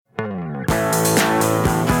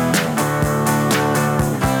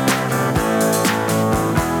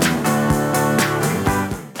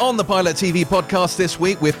On the Pilot TV podcast this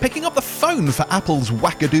week, we're picking up the phone for Apple's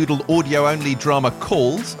wackadoodle audio-only drama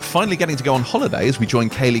Calls, finally getting to go on holiday as we join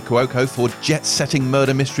Kaylee Cuoco for jet-setting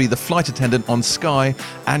murder mystery The Flight Attendant on Sky,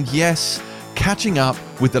 and yes, catching up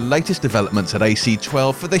with the latest developments at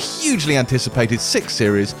AC12 for the hugely anticipated 6th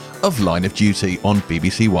series of Line of Duty on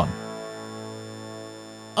BBC One.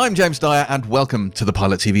 I'm James Dyer and welcome to the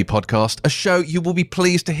Pilot TV podcast, a show you will be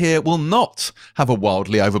pleased to hear will not have a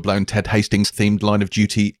wildly overblown Ted Hastings themed Line of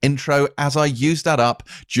Duty intro, as I used that up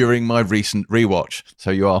during my recent rewatch.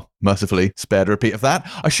 So you are mercifully spared a repeat of that.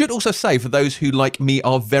 I should also say, for those who like me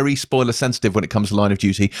are very spoiler sensitive when it comes to Line of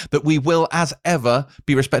Duty, that we will, as ever,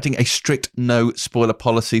 be respecting a strict no spoiler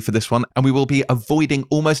policy for this one, and we will be avoiding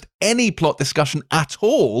almost any plot discussion at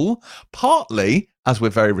all, partly as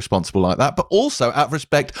we're very responsible like that, but also out of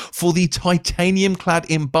respect for the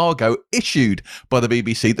titanium-clad embargo issued by the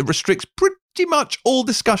BBC that restricts pretty much all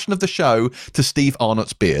discussion of the show to Steve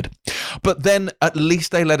Arnott's beard. But then at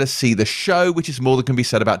least they let us see the show, which is more than can be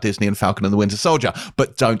said about Disney and Falcon and the Winter Soldier.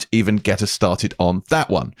 But don't even get us started on that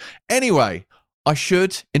one. Anyway, I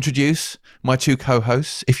should introduce my two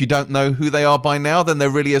co-hosts. If you don't know who they are by now, then there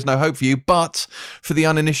really is no hope for you. But for the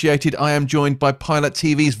uninitiated, I am joined by Pilot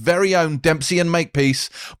TV's very own Dempsey and Makepeace,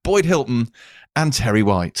 Boyd Hilton and Terry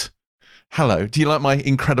White. Hello. Do you like my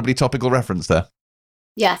incredibly topical reference there?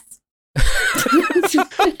 Yes.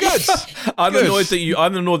 Good. I'm annoyed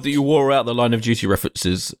that you wore out the Line of Duty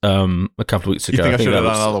references a couple of weeks ago. You think I should have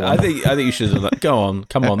done another one? I think you should have done that. Go on,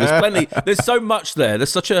 come on. There's plenty. There's so much there.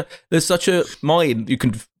 There's such a mine you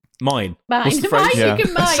can mine. What's the phrase? You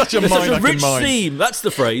can mine. Such a There's mine such a I can rich mine. theme. That's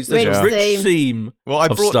the phrase. There's Rich a rich theme. Well, I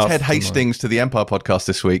of brought stuff Ted to mine. Hastings to the Empire podcast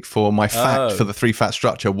this week for my fact for the three fact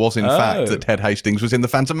structure was in fact that Ted Hastings was in the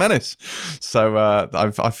Phantom Menace. So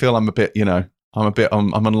I feel I'm a bit,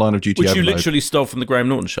 I'm on Line of Duty Which you overload. literally stole from the Graham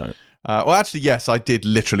Norton show. Well, actually, yes, I did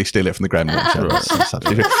literally steal it from the Graham Norton show. That's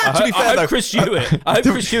absolutely true. To be fair, I hope though, Chris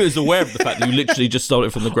Hewitt is aware of the fact that you literally just stole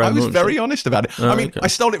it from the I Graham was Norton very show. honest about it. I mean, okay. I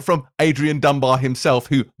stole it from Adrian Dunbar himself,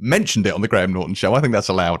 who mentioned it on the Graham Norton show. I think that's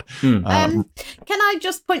allowed. Can I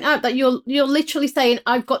just point out that you're literally saying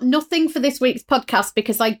I've got nothing for this week's podcast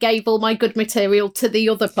because I gave all my good material to the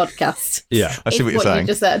other podcast? Yeah. I see what you're saying. You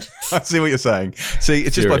just said. I see what you're saying. See,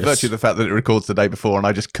 it's just by Furious. virtue of the fact that it records the day before, and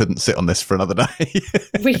I just couldn't sit on this for another day.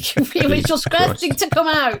 It was just bursting to come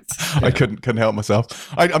out. I couldn't help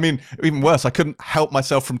myself. I mean, even worse, I couldn't help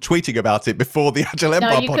myself from tweeting about it before the Agile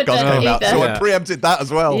Empire you podcast couldn't came out, either. so I Yeah. preempted that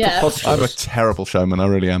as well. Yeah. I'm a terrible showman, I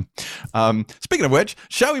really am. Speaking of which,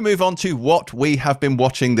 shall we move on to what we have been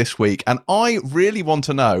watching this week? And I really want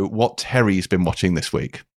to know what Terry's been watching this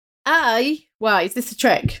week. Why, is this a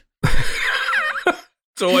trick?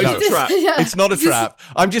 It's always No. a trap. Yeah. It's not a trap.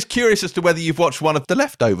 I'm just curious as to whether you've watched one of The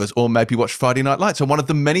Leftovers or maybe watched Friday Night Lights, or one of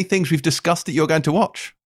the many things we've discussed that you're going to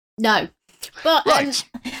watch. No. But Right.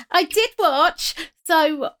 I did watch.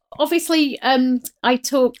 So obviously, I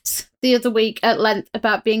talked the other week at length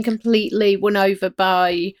about being completely won over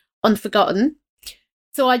by Unforgotten.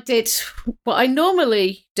 So I did what I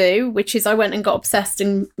normally do, which is I went and got obsessed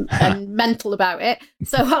and mental about it.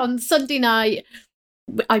 So on Sunday night,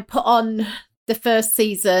 I put on the first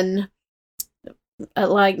season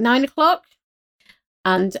at like 9:00.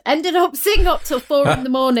 And ended up sitting up till 4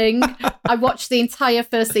 a.m. I watched the entire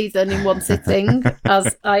first season in one sitting,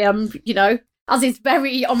 as I am, as is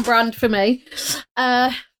very on brand for me.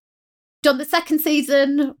 Done the second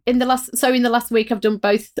season in the last week. I've done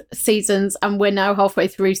both seasons, and we're now halfway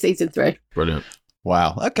through season 3. Brilliant.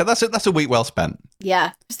 Wow. Okay, that's a week well spent.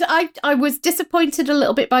 Yeah. So I was disappointed a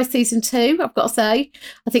little bit by season 2, I've got to say.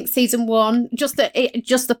 I think season 1, just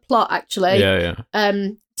the plot actually. Yeah.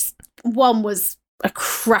 1 was a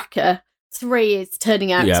cracker. 3 is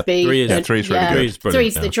turning out to be... 3 is, Yeah, 3 is really good. 3 is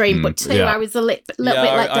brilliant. 3's the dream, but 2 Yeah. I was a little bit let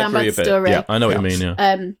down by the story. Yeah. I know what you mean,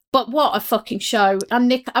 yeah. But what a fucking show. And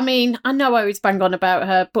Nick, I know I always bang on about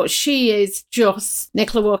her, but she is just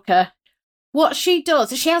Nicola Walker. What she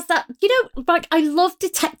does, she has that, I love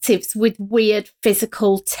detectives with weird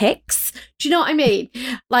physical tics. Do you know what I mean?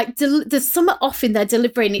 Like, there's something off in their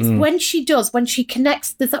delivery, and it's when she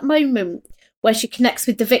connects, there's that moment where she connects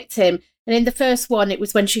with the victim. And in the first one, it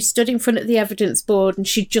was when she stood in front of the evidence board and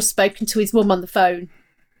she'd just spoken to his mum on the phone.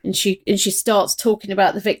 And she starts talking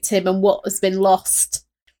about the victim and what has been lost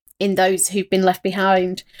in those who've been left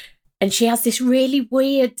behind. And she has this really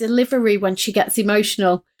weird delivery when she gets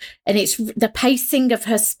emotional. And it's the pacing of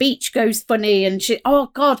her speech goes funny. And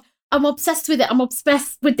oh God, I'm obsessed with it. I'm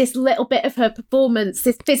obsessed with this little bit of her performance,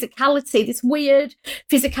 this physicality, this weird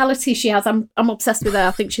physicality she has. I'm obsessed with her.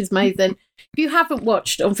 I think she's amazing. If you haven't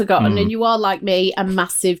watched Unforgotten and you are like me, a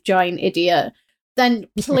massive giant idiot, then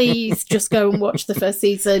please just go and watch the first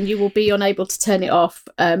season. You will be unable to turn it off.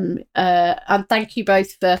 And thank you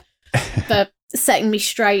both for setting me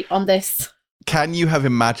straight on this. Can you have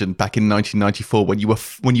imagined back in 1994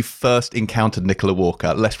 when you first encountered Nicola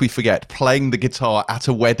Walker, lest we forget, playing the guitar at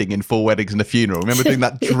a wedding in Four Weddings and a Funeral? Remember doing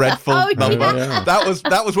that dreadful number? Yeah. That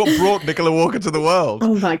was what brought Nicola Walker to the world.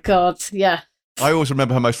 Oh my God, yeah. I always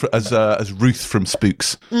remember her most as Ruth from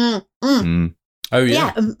Spooks. Oh yeah.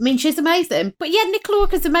 Yeah, I mean, she's amazing. But yeah, Nicola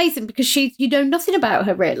Walker's amazing because you know nothing about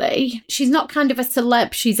her really. She's not kind of a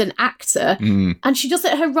celeb, she's an actor. And she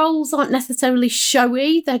doesn't, her roles aren't necessarily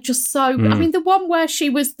showy. They're just so, I mean, the one where she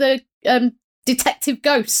was the detective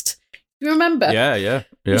ghost. You remember? Yeah.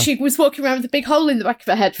 She was walking around with a big hole in the back of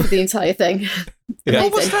her head for the entire thing. Yeah.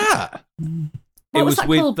 What was that? What was that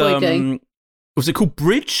called, Boydie? Was it called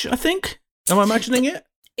Bridge, I think? Am I imagining it?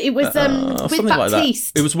 It was with Baptiste. Like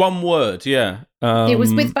that. It was one word, yeah. It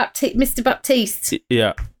was with Mr. Baptiste.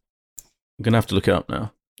 Yeah. I'm going to have to look it up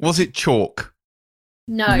now. Was it Chalk?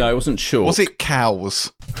 No. No, it wasn't Chalk. Was it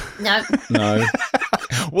Cows? No. No.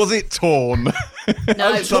 Was it Torn? No.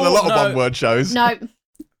 I've done a lot of one-word shows. No.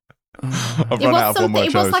 I've run out of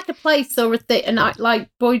one-word shows. It was like a place or a thing, and like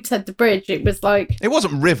Boyd said, the bridge. It was like it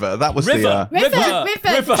wasn't River. That was River.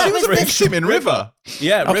 River. She was a victim in River.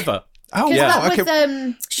 Yeah, okay. River. Oh, yeah. wow. That was,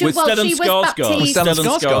 Stellan Skarsgård. Baptiste. Stellan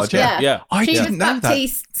Skarsgård, yeah. I she didn't was know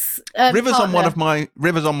Baptiste's, that. River's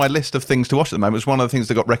partner. on my list of things to watch at the moment. It's one of the things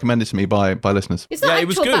that got recommended to me by listeners. It's not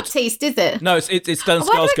actual Baptiste, is it? No, it's Stellan Skarsgård.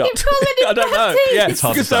 Why do I keep calling it I don't know. Baptiste? Yeah, It's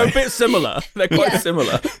hard to because they're a say. bit similar. They're quite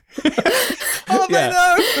similar. Oh,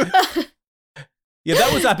 Yeah. Yeah,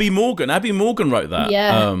 that was Abby Morgan. Abby Morgan wrote that.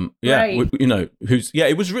 Yeah, right. You know,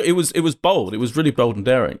 it was bold. It was really bold and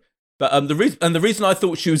daring. But the reason I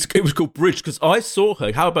thought it was called Bridge because I saw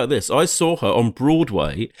her. How about this? I saw her on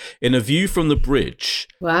Broadway in A View from the Bridge,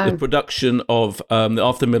 the production of the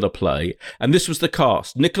Arthur Miller play, and this was the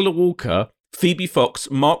cast: Nicola Walker, Phoebe Fox,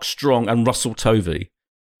 Mark Strong, and Russell Tovey.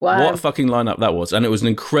 Wow. What a fucking lineup that was. And it was an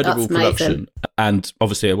incredible production. And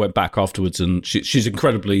obviously I went back afterwards and she's an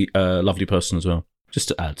incredibly lovely person as well, just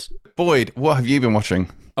to add. Boyd, what have you been watching?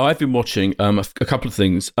 I've been watching a couple of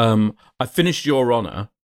things. I finished Your Honor,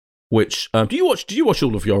 which did you watch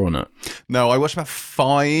all of Your Honor? No, I watched about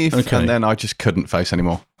 5 and then I just couldn't face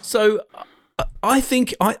anymore. So I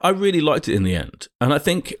think I really liked it in the end. And I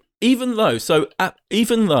think even though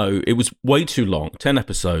it was way too long, 10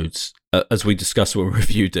 episodes, as we discussed when we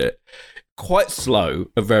reviewed it, quite slow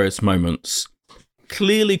at various moments.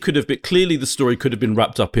 Clearly the story could have been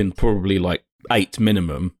wrapped up in probably like 8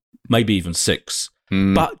 minimum, maybe even 6.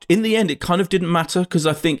 But in the end, it kind of didn't matter because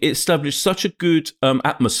I think it established such a good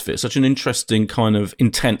atmosphere, such an interesting kind of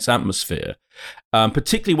intense atmosphere.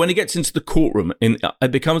 Particularly when it gets into the courtroom,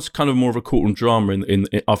 it becomes kind of more of a courtroom drama in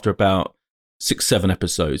after about 6-7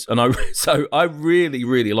 episodes, and I really,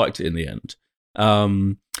 really liked it in the end.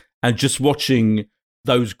 And just watching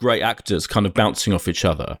those great actors kind of bouncing off each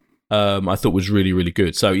other, I thought was really, really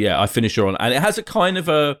good. So yeah, I finished Your Honor, and it has a kind of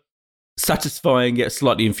a satisfying yet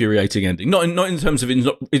slightly infuriating ending. Not in terms of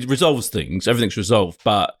it resolves things, everything's resolved,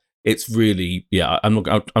 but it's really I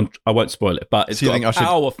won't spoil it, but it's got a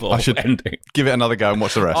powerful ending. Give it another go and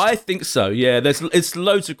watch the rest. I think so. Yeah, it's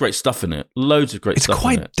loads of great stuff in it. It's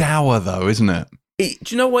quite dour though, isn't it? Do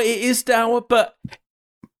you know what? It is dour, but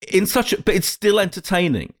but it's still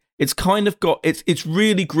entertaining. It's kind of got it's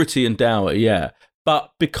really gritty and dour, yeah.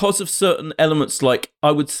 But because of certain elements, like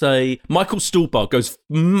I would say, Michael Stuhlbarg goes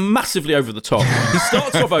massively over the top. He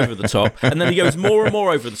starts off over the top, and then he goes more and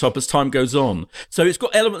more over the top as time goes on. So it's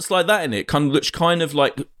got elements like that in it, which kind of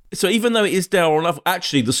like. So even though it is dour enough,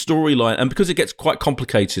 actually the storyline, and because it gets quite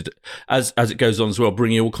complicated as it goes on as well,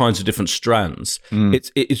 bringing all kinds of different strands,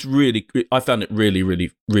 it's really. I found it really,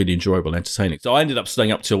 really, really enjoyable and entertaining. So I ended up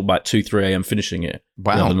staying up till about 2-3 a.m. finishing it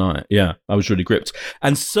the other night. Yeah, I was really gripped.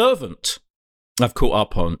 And Servant, I've caught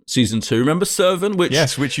up on season 2. Remember Servant?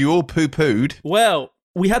 Which you all poo-pooed. Well,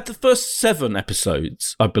 we had the first 7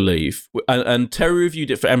 episodes, I believe, and Terry reviewed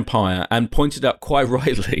it for Empire and pointed out quite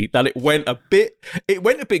rightly that it went a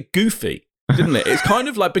bit goofy, didn't it? It's kind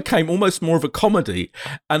of like became almost more of a comedy.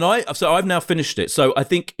 And I've now finished it. So I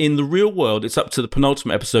think in the real world, it's up to the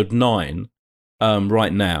penultimate episode 9.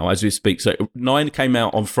 Right now, as we speak. So 9 came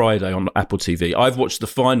out on Friday on Apple TV. I've watched the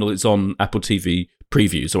final. It's on Apple TV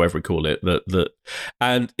previews, or whatever we call it.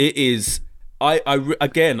 And it is. I've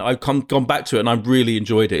gone back to it, and I really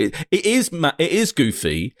enjoyed it. It is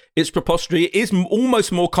goofy. It's preposterous. It is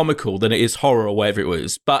almost more comical than it is horror or whatever it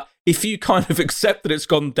was. But if you kind of accept that it's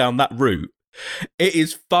gone down that route, it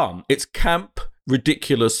is fun. It's camp.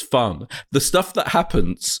 ridiculous fun. The stuff that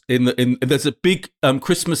happens there's a big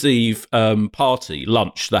Christmas Eve party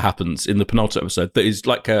lunch that happens in the penultimate episode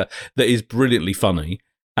that is brilliantly funny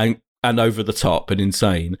and over the top and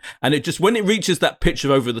insane. And it just, when it reaches that pitch of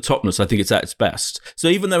over the topness, I think it's at its best. So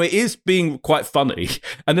even though it is being quite funny,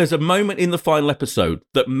 and there's a moment in the final episode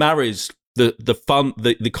that marries the fun,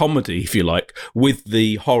 the comedy, if you like, with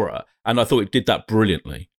the horror. And I thought it did that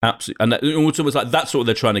brilliantly. Absolutely. And it also was like, that's what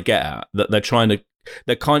they're trying to get at, that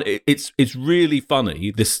it's really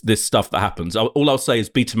funny, this stuff that happens. All I'll say is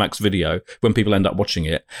Betamax video when people end up watching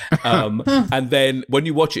it, and then when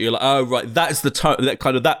you watch it, you're like, oh right, that is the tone.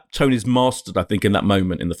 That tone is mastered, I think, in that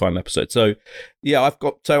moment in the final episode. So yeah,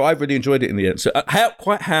 I really enjoyed it in the end. So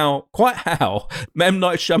quite how M.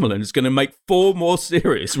 Night Shyamalan is going to make 4 more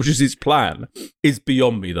series, which is his plan, is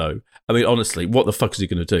beyond me though. I mean, honestly, what the fuck is he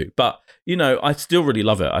going to do? But I still really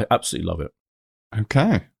love it. I absolutely love it.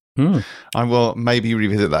 Okay. I will maybe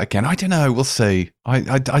revisit that again. I don't know. We'll see. I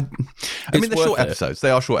mean, they're short episodes.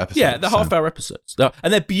 They are short episodes. Yeah, they're half-hour episodes,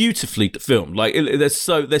 and they're beautifully filmed. Like they're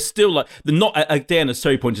still like they're not, again, as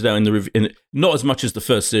Terry pointed out in the review, not as much as the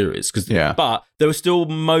first series, but there are still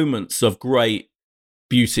moments of great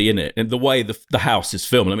beauty in it, and the way the house is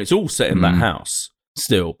filmed. I mean, it's all set in that house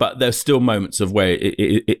still, but there's still moments of where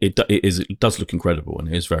it does look incredible, and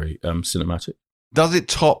it is very cinematic. Does it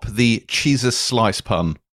top the Jesus slice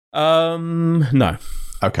pun? No.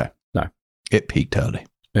 Okay. No. It peaked early.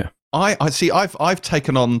 Yeah. I see. I've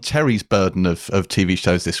taken on Terry's burden of TV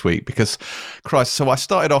shows this week because, Christ. So I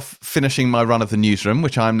started off finishing my run of The Newsroom,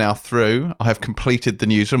 which I'm now through. I have completed The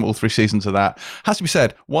Newsroom, all 3 seasons of that. Has to be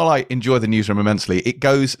said, while I enjoy The Newsroom immensely, it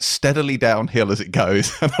goes steadily downhill as it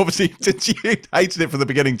goes. And obviously, since you hated it from the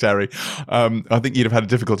beginning, Terry, I think you'd have had a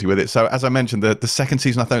difficulty with it. So as I mentioned, the second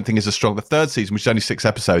season I don't think is as strong. The third season, which is only 6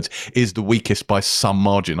 episodes, is the weakest by some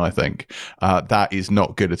margin. I think that is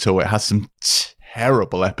not good at all. It has some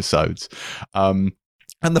terrible episodes. And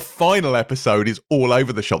the final episode is all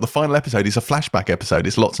over the shop. The final episode is a flashback episode.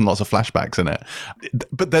 It's lots and lots of flashbacks in it.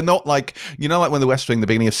 But they're not like, like when The West Wing, the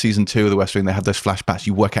beginning of season 2 of The West Wing, they have those flashbacks.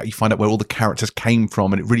 You find out where all the characters came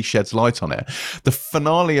from, and it really sheds light on it. The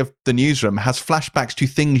finale of The Newsroom has flashbacks to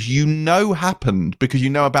things happened because you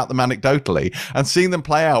know about them anecdotally, and seeing them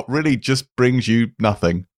play out really just brings you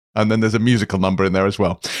nothing. And then there's a musical number in there as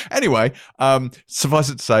well. Anyway, suffice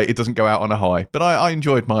it to say, it doesn't go out on a high. But I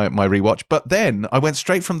enjoyed my rewatch. But then I went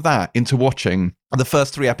straight from that into watching the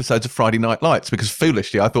first 3 episodes of Friday Night Lights, because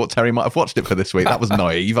foolishly I thought Terry might have watched it for this week. That was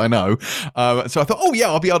naive, I know. So I thought, oh yeah,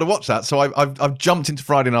 I'll be able to watch that. So I've jumped into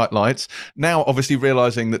Friday Night Lights. Now, obviously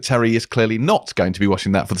realising that Terry is clearly not going to be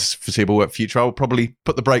watching that for the foreseeable future, I'll probably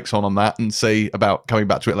put the brakes on that and see about coming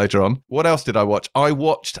back to it later on. What else did I watch? I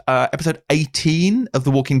watched episode 18 of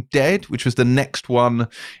The Walking Dead, which was the next one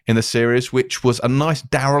in the series, which was a nice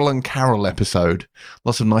Daryl and Carol episode.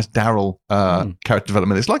 Lots of nice Daryl character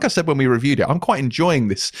development. It's like I said when we reviewed it, I'm quite enjoying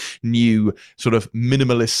this new sort of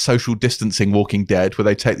minimalist social distancing Walking Dead, where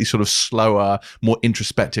they take these sort of slower, more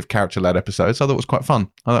introspective character-led episodes. I thought it was quite fun.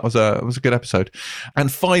 That was a good episode.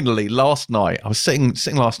 And finally, last night, I was sitting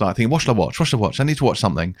last night thinking, what should I watch? What should I watch? I need to watch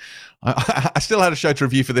something. I still had a show to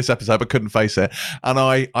review for this episode, but couldn't face it. And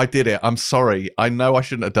I did it. I'm sorry. I know I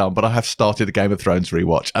shouldn't have done, but I have started a Game of Thrones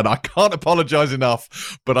rewatch, and I can't apologise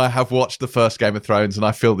enough, but I have watched the first Game of Thrones, and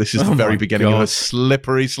I feel this is the very beginning of a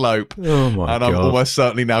slippery slope. Oh my God. I'm almost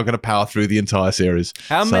certainly now going to power through the entire series.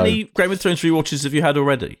 How many Game of Thrones rewatches have you had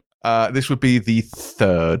already? This would be the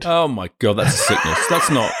 3rd. Oh my God, that's a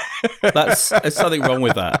sickness. There's something wrong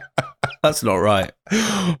with that. That's not right.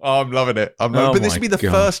 Oh, I'm loving it. But this will be the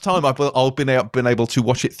first time I've been able to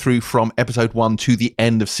watch it through from episode 1 to the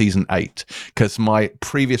end of season 8, because my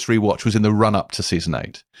previous rewatch was in the run up to season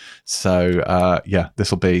 8. So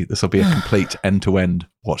this will be a complete end to end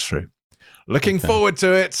watch through. Looking forward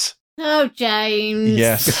to it. Oh, James.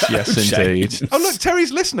 Yes, indeed. James. Oh, look,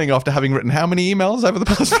 Terry's listening after having written how many emails over the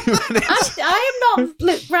past few minutes? I am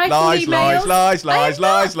not writing emails. Lies.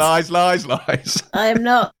 I am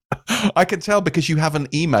not. I can tell because you have an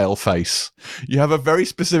email face. You have a very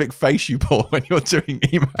specific face you pull when you're doing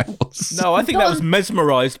emails. No, I think that was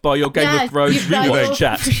mesmerised by your Game of Thrones rewatch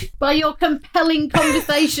chat. By your compelling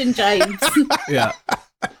conversation, James. Yeah.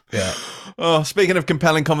 Oh, speaking of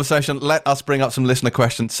compelling conversation, let us bring up some listener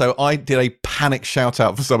questions. So I did a panic shout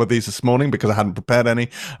out for some of these this morning because I hadn't prepared any.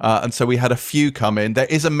 And so we had a few come in. There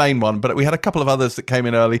is a main one, but we had a couple of others that came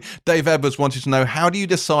in early. Dave Edwards wanted to know, how do you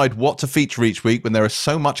decide what to feature each week when there is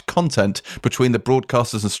so much content between the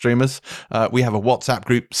broadcasters and streamers? We have a WhatsApp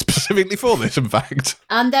group specifically for this, in fact.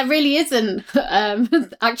 And there really isn't,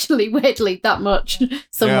 actually, weirdly, that much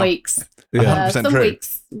some weeks. Yeah, some true.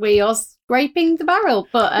 weeks we are scraping the barrel.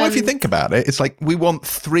 But well, if you think about it, it's like we want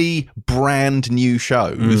 3 brand new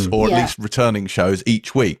shows, or at least returning shows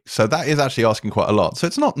each week. So that is actually asking quite a lot. So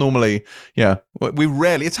it's not normally,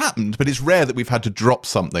 it's happened, but it's rare that we've had to drop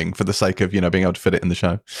something for the sake of, being able to fit it in the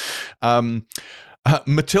show.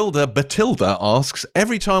 Batilda asks,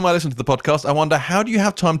 every time I listen to the podcast, I wonder, how do you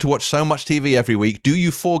have time to watch so much TV every week? Do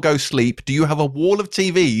you forego sleep? Do you have a wall of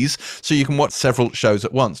TVs so you can watch several shows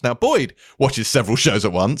at once? Now, Boyd watches several shows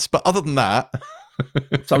at once, but other than that...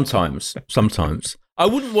 Sometimes. I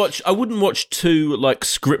wouldn't watch 2 like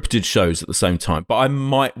scripted shows at the same time, but I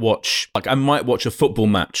might watch a football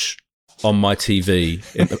match on my TV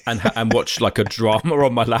and watch like a drama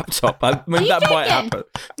on my laptop. I mean, that might happen.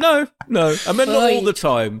 No. I mean, not all the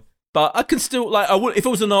time. But I can still, if it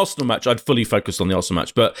was an Arsenal match, I'd fully focus on the Arsenal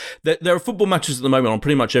match. But there are football matches at the moment on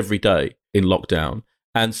pretty much every day in lockdown.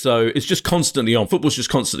 And so it's just constantly on. Football's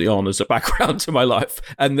just constantly on as a background to my life.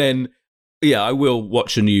 And then, I will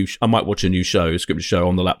watch I might watch a new show, a scripted show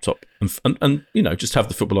on the laptop and just have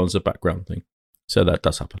the football on as a background thing. So that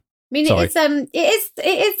does happen. I mean, it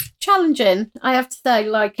is challenging, I have to say,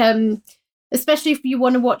 especially if you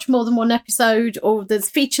want to watch more than one episode, or there's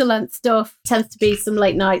feature length stuff, tends to be some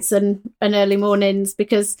late nights and early mornings,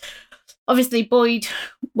 because obviously Boyd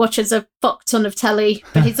watches a fuck ton of telly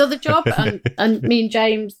for his other job, and me and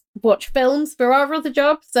James watch films for our other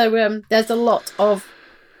job. So there's a lot of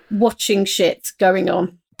watching shit going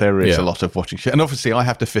on. There is a lot of watching shit. And obviously I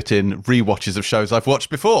have to fit in rewatches of shows I've watched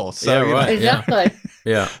before. So Exactly.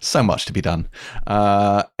 Yeah. So much to be done.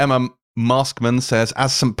 Emma Maskman says,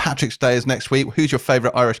 as St. Patrick's Day is next week, who's your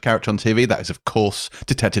favourite Irish character on TV? That is, of course,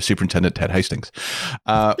 Detective Superintendent Ted Hastings.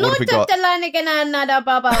 What have we got?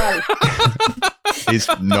 Is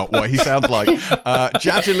not what he sounds like.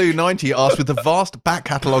 Jazaloo90 asks, with the vast back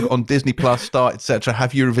catalogue on Disney Plus, Star, etc.,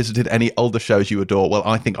 have you revisited any older shows you adore? Well,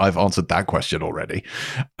 I think I've answered that question already.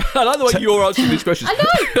 I like the way you're answering these questions. I know.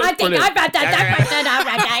 I think I've answered that question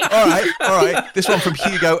already. All right. This one from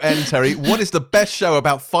Hugo N. Terry. What is the best show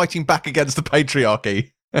about fighting back against the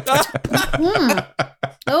patriarchy?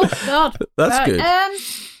 Oh, God. That's good.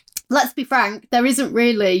 Let's be frank. There isn't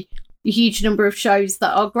really a huge number of shows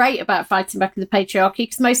that are great about fighting back in the patriarchy,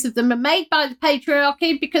 because most of them are made by the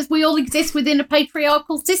patriarchy, because we all exist within a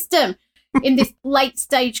patriarchal system in this late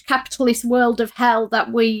stage capitalist world of hell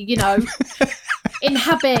that we,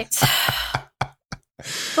 inhabit.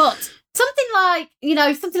 But something like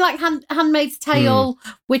Handmaid's Tale,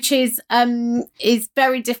 which is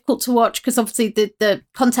very difficult to watch, because obviously the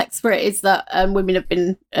context for it is that women have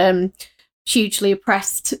been hugely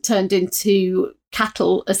oppressed, turned into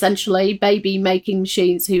cattle, essentially, baby making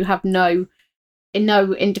machines who have no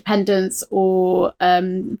independence or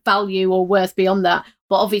value or worth beyond that.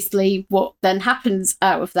 But obviously what then happens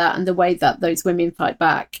out of that, and the way that those women fight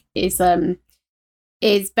back, is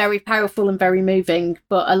very powerful and very moving.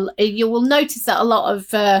 But you will notice that a lot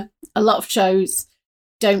of shows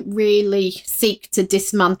don't really seek to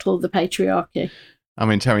dismantle the patriarchy. I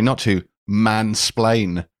mean, Terry, not to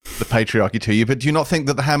mansplain the patriarchy to you, but do you not think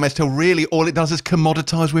that The Handmaid's Tale really all it does is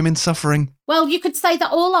commoditise women's suffering? Well, you could say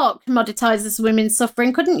that all art commoditises women's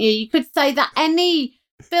suffering, couldn't you? You could say that any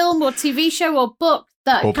film or TV show or book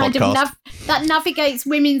that or kind podcast. of that navigates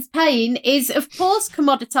women's pain is, of course,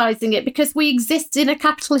 commoditising it, because we exist in a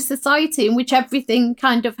capitalist society in which everything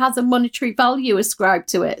kind of has a monetary value ascribed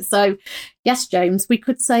to it. So, yes, James, we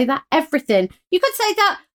could say that everything. You could say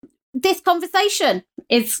that this conversation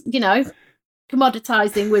is,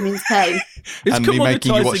 commoditising women's pain. It's And me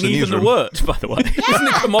making you watch commoditising the even the newsroom. word, by the way. Isn't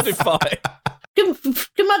it commodify?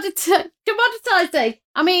 Commoditising.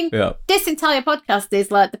 I mean, this entire podcast is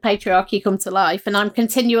like the patriarchy come to life, and I'm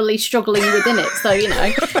continually struggling within it. So,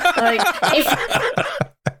 I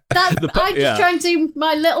just try and do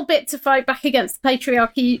my little bit to fight back against the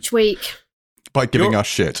patriarchy each week. By giving us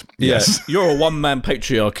shit. Yes. You're a one-man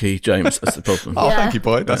patriarchy, James. That's the problem. Oh, thank you,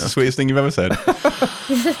 Boyd. That's the sweetest thing you've ever said.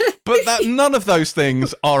 But none of those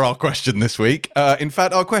things are our question this week. In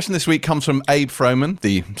fact, our question this week comes from Abe Froman,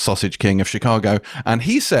 the Sausage King of Chicago. And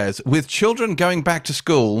he says, with children going back to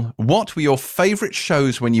school, what were your favourite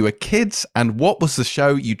shows when you were kids? And what was the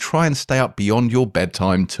show you try and stay up beyond your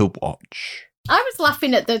bedtime to watch? I was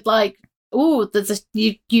laughing at the,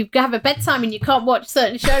 you have a bedtime and you can't watch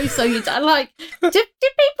certain shows, so you like. Did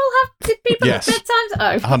people Yes. have bedtimes?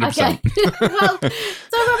 Oh, 100%. Okay. Well, so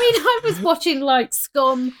I was watching like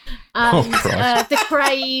Scum and The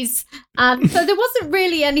Craze, and so there wasn't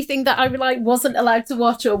really anything that I wasn't allowed to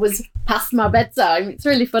watch or was past my bedtime. It's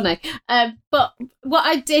really funny. But what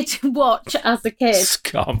I did watch as a kid,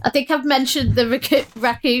 Scum. I think I've mentioned the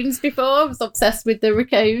raccoons before. I was obsessed with the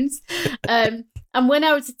raccoons. And when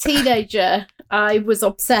I was a teenager, I was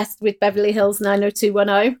obsessed with Beverly Hills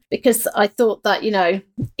 90210 because I thought that, you know,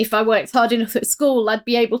 if I worked hard enough at school, I'd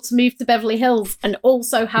be able to move to Beverly Hills and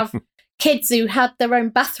also have kids who had their own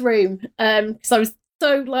bathroom. Because I was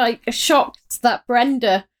so, like, shocked that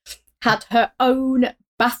Brenda had her own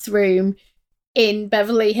bathroom in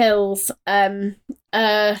Beverly Hills.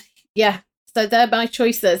 So they're my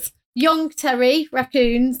choices. Young Terry,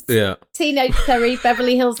 raccoons. Yeah. Teenage Terry,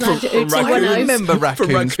 Beverly Hills 90210. I remember From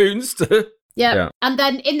raccoons. raccoons to Yeah. And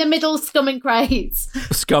then in the middle, Scum and Craze.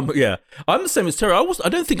 Scum. Yeah, I'm the same as Terry. I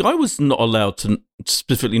don't think I was not allowed to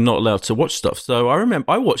watch stuff. So I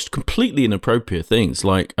remember I watched completely inappropriate things.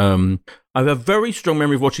 Like I have a very strong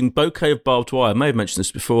memory of watching Bouquet of Barbed Wire. I may have mentioned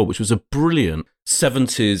this before, which was a brilliant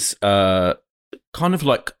 70s kind of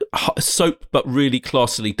like soap, but really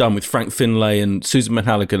classily done with Frank Finlay and Susan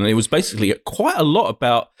Mahalligan. And it was basically quite a lot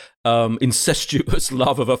about incestuous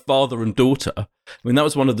love of a father and daughter. I mean, that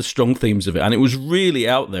was one of the strong themes of it. And it was really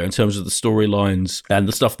out there in terms of the storylines and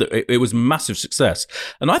the stuff that it was massive success.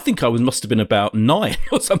 And I think I must have been about 9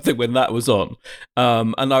 or something when that was on.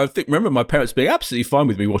 And I remember my parents being absolutely fine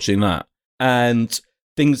with me watching that. And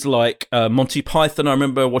things like Monty Python. I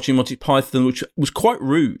remember watching Monty Python, which was quite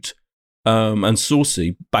rude. And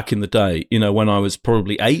saucy back in the day, you know, when I was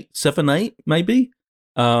probably 7, 8, maybe.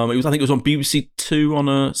 I think it was on BBC Two on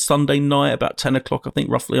a Sunday night about 10 o'clock, I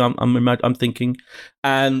think, roughly. I'm thinking,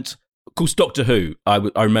 and of course, Doctor Who. I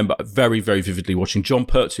remember very, very vividly watching. John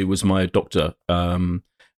Pertwee was my doctor, and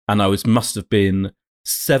I must have been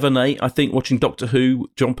 7, 8, I think, watching Doctor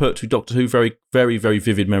Who. John Pertwee, Doctor Who. Very, very, very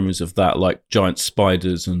vivid memories of that, like giant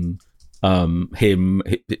spiders and him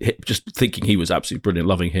just thinking he was absolutely brilliant,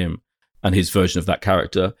 loving him and his version of that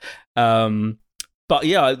character. But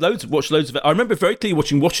yeah, I watched loads of it. I remember very clearly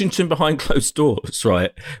watching Washington Behind Closed Doors,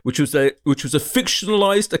 right, which was a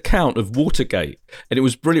fictionalized account of Watergate, and it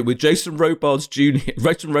was brilliant with Jason Robards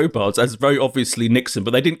as very obviously Nixon,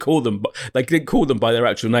 but they didn't call them by their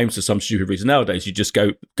actual names for some stupid reason. Nowadays, you just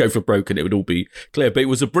go for broke and it would all be clear. But it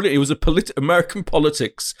was American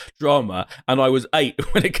politics drama, and I was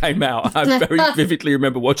 8 when it came out. I very vividly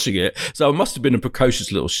remember watching it, so I must have been a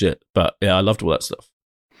precocious little shit. But yeah, I loved all that stuff.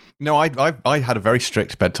 No, I had a very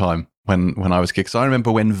strict bedtime when I was a kid. Because I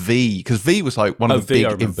remember when because V was like one of the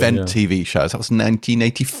big event TV shows. That was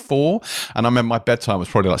 1984. And I remember my bedtime was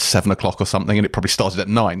probably like 7 o'clock or something, and it probably started at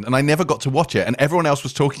 9. And I never got to watch it. And everyone else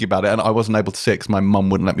was talking about it, and I wasn't able to see it because my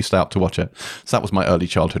mum wouldn't let me stay up to watch it. So that was my early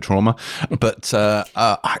childhood trauma. But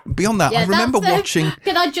beyond that, I remember watching...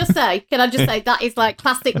 Can I just say that is like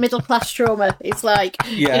classic middle class trauma. It's like,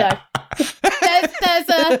 you know... There's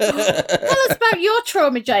a tell us about your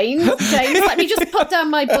trauma, James. Let me just put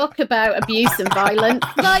down my book about abuse and violence.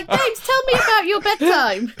 Like, James, tell me about your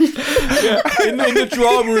bedtime. Yeah. In the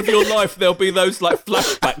drama of your life, there'll be those like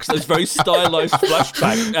flashbacks, those very stylized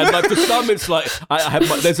flashbacks, and like for some, it's like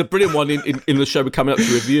there's a brilliant one in the show we're coming up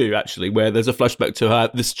to review actually, where there's a flashback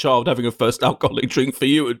to this child having a first alcoholic drink. For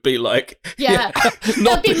you, it would be like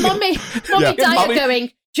there'll be mummy Diet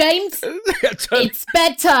going, James, it's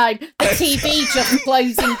bedtime. The TV just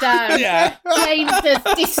closing down. Yeah. James's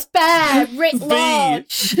despair writ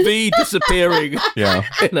large. V disappearing. Yeah.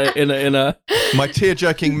 In a My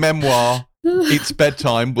tear-jerking memoir, It's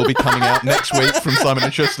Bedtime, will be coming out next week from Simon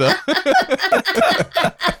 & Schuster.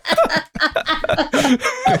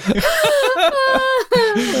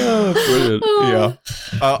 Oh, brilliant. Yeah.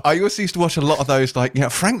 I also used to watch a lot of those, like, you know,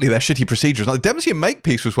 frankly, they're shitty procedures. Like, Dempsey and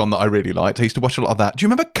Makepeace was one that I really liked. I used to watch a lot of that. Do you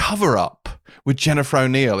remember Cover Up with Jennifer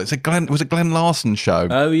O'Neill? It was a Glenn Larson show.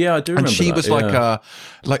 Oh, yeah, I do remember And she that, was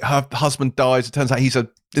like her husband dies. It turns out he's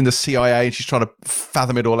in the CIA and she's trying to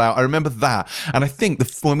fathom it all out. I remember that. And I think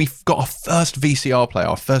when we got our first VCR player,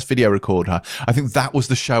 our first video recorder, I think that was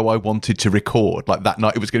the show I wanted to record. Like that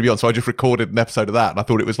night it was going to be on. So I just recorded an episode of that. And I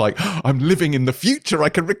thought it was like, I'm living in the future. I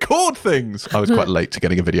can record things. I was quite late to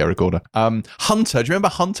getting a video recorder. Hunter. Do you remember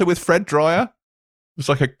Hunter with Fred Dryer? It was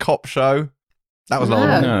like a cop show. That was another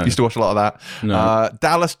one. No. Used to watch a lot of that. No.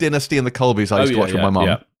 Dallas Dynasty and the Colbys. I used to watch with my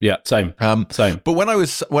mum. Yeah, same. Same. But when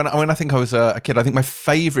I think I was a kid, I think my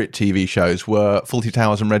favourite TV shows were Fawlty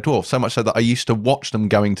Towers and Red Dwarf. So much so that I used to watch them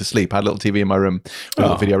going to sleep. I had a little TV in my room with a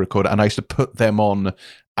little video recorder, and I used to put them on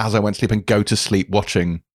as I went to sleep and go to sleep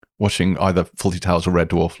watching either Fawlty Towers or Red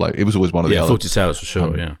Dwarf. Like, it was always one of the other. Fawlty Towers for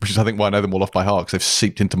sure, yeah. Which is, I think, why I know them all off by heart, because they've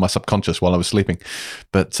seeped into my subconscious while I was sleeping.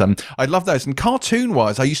 But I love those. And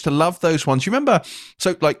cartoon-wise, I used to love those ones. You remember,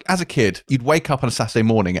 so, like, as a kid, you'd wake up on a Saturday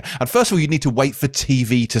morning, and first of all, you'd need to wait for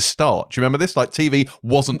TV to start. Do you remember this? Like, TV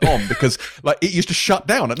wasn't on because, like, it used to shut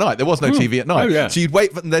down at night. There was no TV at night. Oh, yeah. So you'd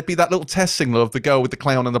wait, and there'd be that little test signal of the girl with the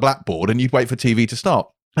clown on the blackboard, and you'd wait for TV to start.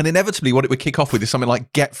 And inevitably, what it would kick off with is something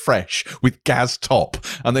like Get Fresh with Gaz Top.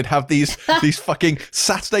 And they'd have these fucking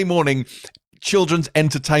Saturday morning children's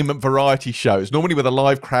entertainment variety shows, normally with a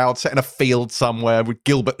live crowd set in a field somewhere with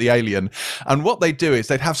Gilbert the Alien. And what they'd do is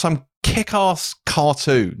they'd have some kick-ass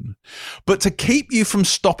cartoon, but to keep you from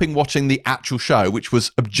stopping watching the actual show, which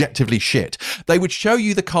was objectively shit, they would show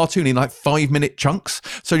you the cartoon in like 5-minute chunks.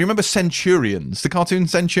 So you remember Centurions, the cartoon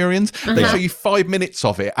Centurions? They show you 5 minutes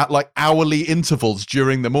of it at like hourly intervals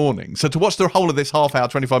during the morning. So to watch the whole of this half-hour,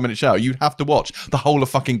 25-minute show, you'd have to watch the whole of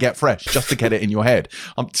fucking Get Fresh just to get it in your head.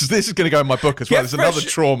 This is going to go in my book as well. There's another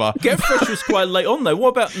trauma. Get Fresh was quite late on though. What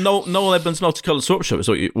about Noel Edmonds' Multicoloured Swap Shop?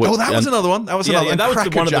 That was another one. That was another one. That was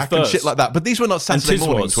one of the first. Shit like that, but these were not Saturday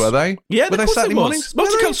mornings, were they? Yeah, were they Saturday mornings?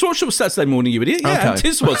 Multicoloured Swap Shop was Saturday morning, you idiot. Yeah, okay. And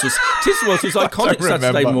Tiswas was iconic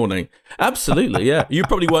Saturday morning. Absolutely, yeah. You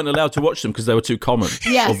probably weren't allowed to watch them because they were too common.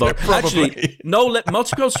 Yeah, although actually,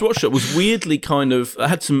 Multicoloured Swap Shop was weirdly kind of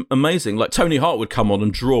had some amazing. Like Tony Hart would come on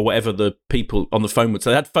and draw whatever the people on the phone would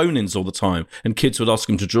say. They had phone-ins all the time, and kids would ask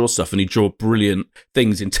him to draw stuff, and he'd draw brilliant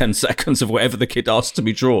things in 10 seconds of whatever the kid asked to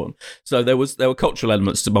be drawn. So there were cultural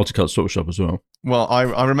elements to Multicoloured Swap Shop as well. Well,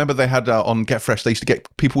 I remember they had on Get Fresh, they used to get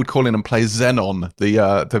people would call in and play Xenon,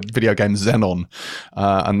 the video game Xenon,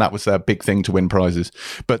 and that was their big thing to win prizes.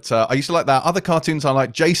 But I used to like that. Other cartoons I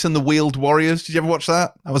like, Jason the Wheeled Warriors. Did you ever watch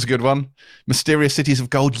that? That was a good one. Mysterious Cities of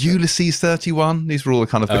Gold, Ulysses 31. These were all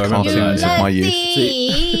kind of the cartoons of my youth.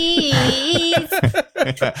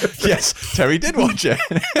 Yes, Terry did watch it.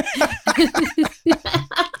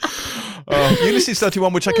 Ulysses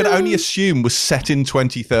 31, which I can only assume was set in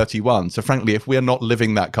 2031. So frankly, if we're not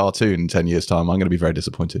living that cartoon in 10 years' time, I'm going to be very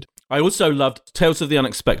disappointed. I also loved Tales of the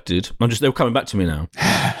Unexpected. They were coming back to me now.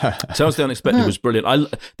 Tales of the Unexpected was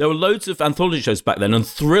brilliant. There were loads of anthology shows back then, and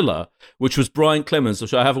Thriller, which was Brian Clemens,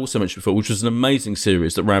 which I have also mentioned before, which was an amazing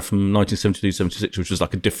series that ran from 1972-76, which was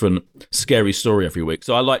like a different scary story every week.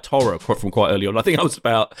 So I liked horror from quite early on. I think I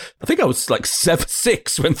was like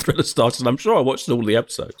 6 when Thriller started, and I'm sure I watched all the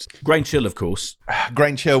episodes. Grange Hill, of course.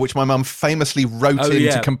 Grange Hill, which my mum famously wrote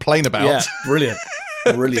in to complain about. Yeah, brilliant.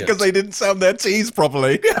 Brilliant. Because they didn't sound their T's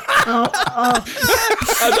properly. That's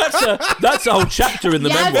a whole chapter in the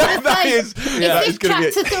memoir. That is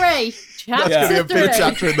chapter 3. That's going to be a big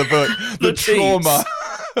chapter in the book. The trauma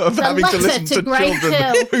of having to listen to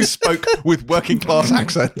children who spoke with working class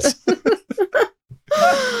accents.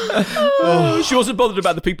 She wasn't bothered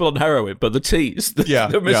about the people on heroin, but the T's.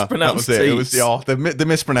 The mispronounced T's. It was the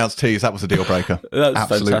mispronounced T's. That was a deal breaker.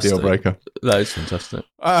 Absolute fantastic. Deal breaker. That is fantastic.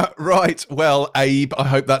 Right. Well, Abe, I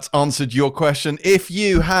hope that's answered your question. If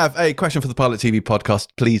you have a question for the Pilot TV podcast,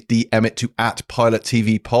 please DM it to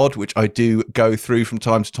 @PilotTVPod, which I do go through from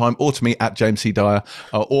time to time, or to me @James C. Dyer.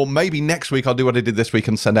 Or maybe next week I'll do what I did this week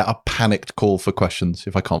and send out a panicked call for questions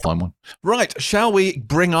if I can't find one. Right. Shall we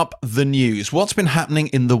bring up the news? What's been happening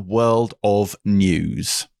in the world of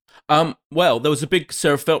news? Well, there was a big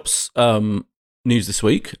Sarah Phelps news this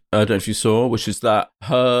week. I don't know if you saw, which is that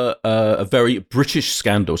her a very British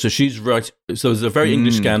scandal. So she's right. So there's a very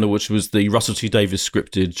English scandal, which was the Russell T Davies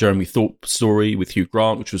scripted Jeremy Thorpe story with Hugh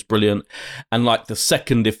Grant, which was brilliant. And like the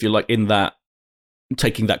second, if you're like in that,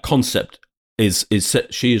 taking that concept.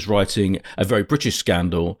 She is writing a very British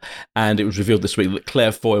scandal, and it was revealed this week that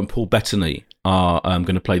Claire Foy and Paul Bettany are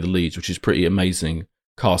going to play the leads, which is pretty amazing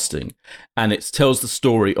casting. And it tells the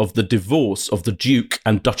story of the divorce of the Duke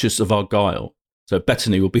and Duchess of Argyll. So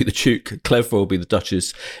Bettany will be the Duke, Claire Foy will be the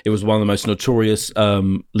Duchess. It was one of the most notorious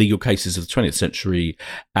legal cases of the 20th century,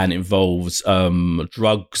 and involves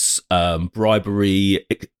drugs, bribery,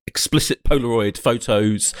 explicit Polaroid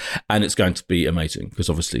photos, and it's going to be amazing because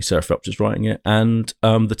obviously Sarah Phelps is writing it, and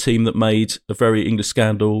the team that made a very English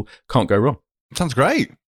scandal can't go wrong. Sounds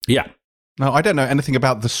great. Yeah. Now, I don't know anything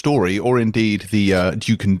about the story or indeed the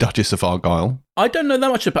Duke and Duchess of Argyll. I don't know that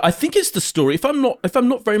much about. I think it's the story. If I'm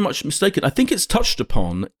not very much mistaken, I think it's touched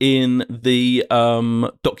upon in the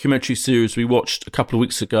documentary series we watched a couple of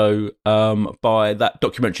weeks ago by that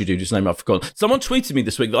documentary dude whose name I've forgotten. Someone tweeted me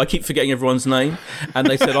this week that I keep forgetting everyone's name, and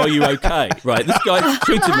they said, "Are you okay?" Right? This guy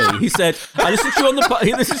tweeted me. He said, "I listened to you on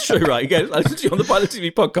the this is true, right? Again, I listened to you on the Pilot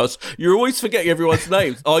TV podcast. You're always forgetting everyone's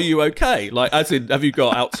names. Are you okay? Like, as in, have you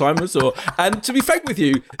got Alzheimer's or?" And to be frank with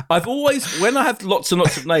you, I've always, when I have lots and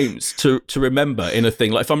lots of names to remember in a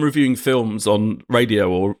thing, like if I'm reviewing films on radio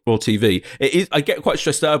or TV, I get quite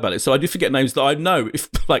stressed out about it. So I do forget names that I know,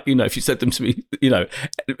 if you said them to me,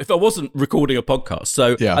 if I wasn't recording a podcast.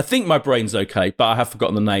 So yeah. I think my brain's okay, but I have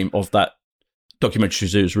forgotten the name of that documentary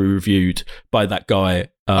series we reviewed by that guy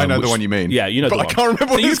I know the one you mean. Yeah, you know but the I one. can't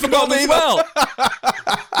remember what So it's you've forgotten as called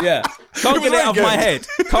well. Yeah. Can't get it out of my head.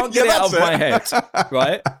 Can't get it out of my head.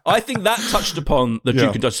 Right? I think that touched upon the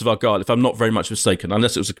Duke and Duchess of Argyll, if I'm not very much mistaken,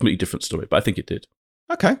 unless it was a completely different story, but I think it did.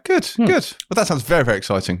 Okay, good. Well, that sounds very, very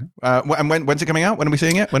exciting. And when's it coming out? When are we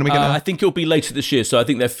seeing it? When are we going I think it'll be later this year. So I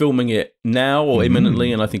think they're filming it now or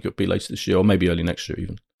imminently, and I think it'll be later this year or maybe early next year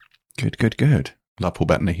even. Good. Love Paul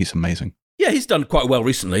Bettany. He's amazing. Yeah, he's done quite well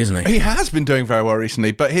recently, isn't he? He has been doing very well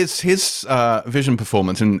recently, but his Vision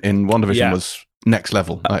performance in WandaVision was next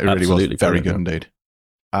level. It really was very good indeed.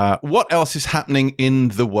 What else is happening in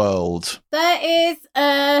the world? There is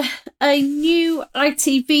a new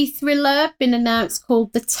ITV thriller been announced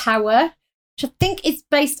called The Tower, which I think is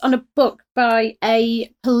based on a book by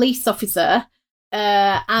a police officer.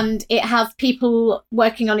 And it has people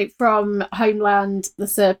working on it from Homeland, The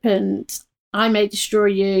Serpent, I May Destroy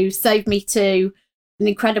You, Save Me Too, an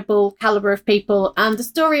incredible caliber of people. And the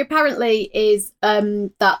story apparently is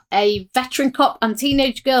that a veteran cop and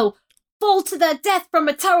teenage girl fall to their death from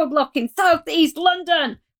a tower block in South East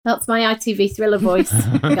London. That's my ITV thriller voice,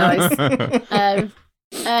 guys.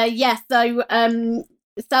 So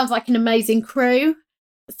it sounds like an amazing crew.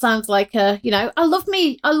 It sounds like I love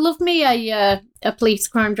me a police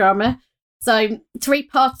crime drama. So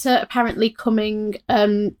 3-parter apparently coming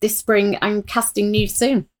this spring and casting news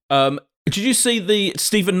soon. Did you see the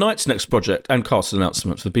Stephen Knight's next project and cast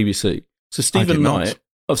announcement for the BBC? So Stephen Knight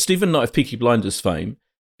of Peaky Blinders fame,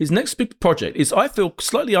 his next big project is, I feel,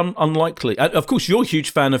 slightly unlikely. Of course, you're a huge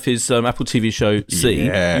fan of his Apple TV show C.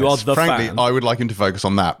 Yes. You are the Frankly, fan. I would like him to focus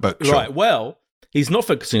on that, but sure. Right, well, he's not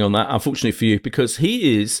focusing on that, unfortunately for you, because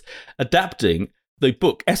he is adapting the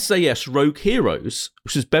book SAS Rogue Heroes,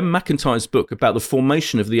 which is Ben McIntyre's book about the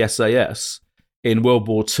formation of the SAS in World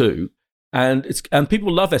War II. And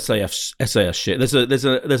people love SAS shit. There's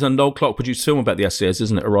a Noel Clarke produced film about the SAS,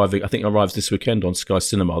 isn't it? I think arrives this weekend on Sky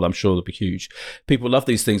Cinema. I'm sure it'll be huge. People love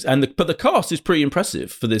these things, but the cast is pretty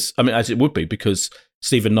impressive for this. I mean, as it would be, because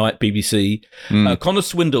Stephen Knight, BBC, Connor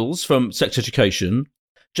Swindles from Sex Education,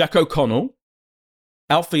 Jack O'Connell,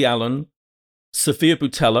 Alfie Allen, Sophia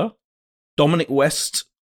Boutella, Dominic West,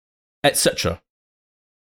 etc.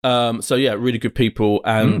 So yeah, really good people,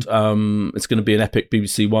 and it's going to be an epic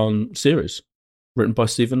BBC One series written by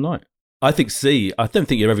Stephen Knight. I don't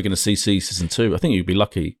think you're ever going to see season 2. I think you'd be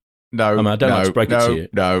lucky. No, I don't like to break it to you.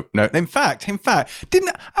 No. In fact, am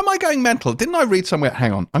I going mental? Didn't I read somewhere?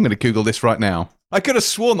 Hang on, I'm going to Google this right now. I could have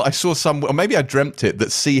sworn that I saw or maybe I dreamt it,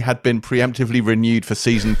 that C had been preemptively renewed for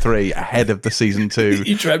season 3 ahead of the season 2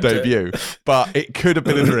 debut. But it could have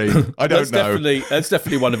been a dream. I don't know. That's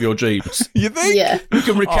definitely one of your dreams. You think? Yeah. You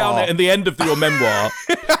can recount it in the end of your memoir.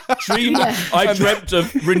 I dreamt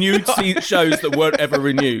of renewed shows that weren't ever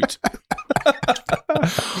renewed.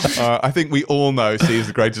 I think we all know C is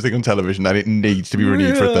the greatest thing on television, and it needs to be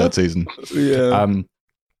renewed for a 3rd season. Yeah.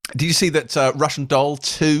 Did you see that Russian Doll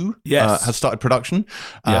 2 has started production?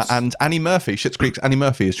 Yes. And Annie Murphy, Schitt's Creek's Annie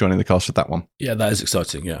Murphy, is joining the cast of that one. Yeah, that is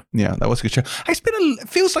exciting, yeah. Yeah, that was a good show. It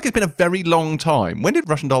feels like it's been a very long time. When did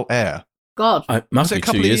Russian Doll air? God. It must was be it a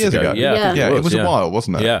couple 2 of years ago? Yeah, it was a while,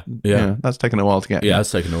 wasn't it? Yeah. That's taken a while to get. Yeah,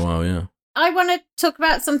 it's taken a while, yeah. I want to talk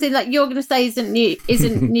about something that you're going to say isn't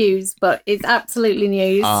news, but is absolutely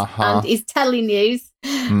news and is telly news.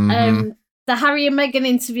 The Harry and Meghan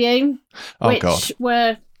interview,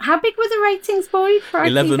 were... How big were the ratings, Boyd, for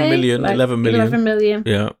 11 ITV? million. 11 million.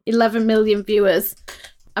 Yeah. 11 million viewers.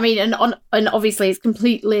 I mean, and obviously it's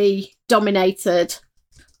completely dominated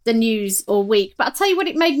the news all week. But I'll tell you what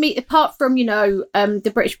it made me, apart from,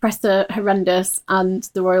 the British press are horrendous and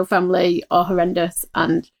the royal family are horrendous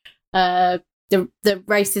and the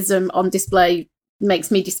racism on display makes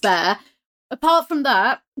me despair. Apart from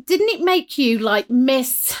that, didn't it make you,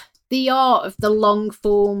 miss the art of the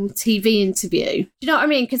long-form TV interview? Do you know what I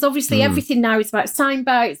mean? Because obviously everything now is about sound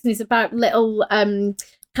bites and it's about little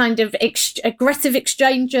kind of aggressive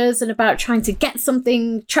exchanges and about trying to get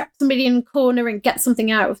something, trap somebody in a corner and get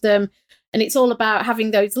something out of them. And it's all about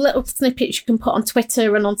having those little snippets you can put on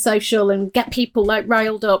Twitter and on social and get people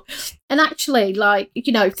riled up. And actually,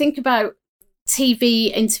 think about TV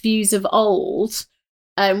interviews of old,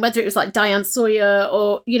 whether it was like Diane Sawyer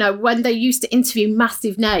or, when they used to interview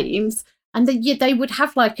massive names and they would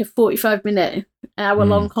have a 45-minute,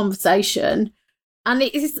 hour-long conversation. And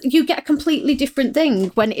you get a completely different thing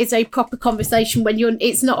when it is a proper conversation, when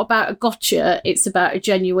it's not about a gotcha, it's about a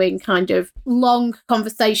genuine kind of long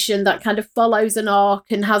conversation that kind of follows an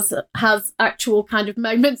arc and has actual kind of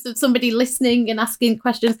moments of somebody listening and asking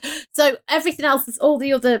questions. So everything else is all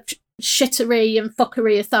the other shittery and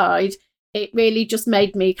fuckery aside, it really just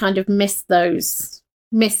made me kind of miss those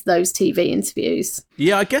miss those TV interviews.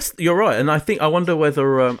 Yeah, I guess you're right. And I wonder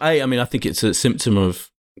whether, I think it's a symptom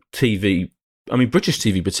of TV. I mean, British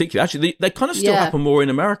TV particularly. Actually, they kind of still happen more in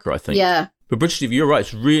America, I think. Yeah. But British TV, you're right,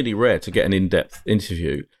 it's really rare to get an in-depth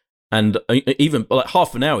interview. And even like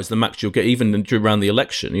half an hour is the max you'll get, even around the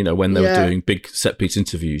election, when they were doing big set-piece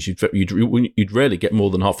interviews. You'd rarely get more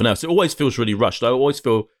than half an hour. So it always feels really rushed. I always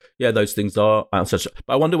feel, those things are such.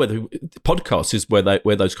 But I wonder whether podcasts is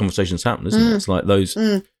where those conversations happen, isn't it? It's like those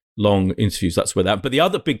long interviews. That's where that. But the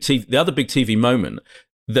other big TV moment,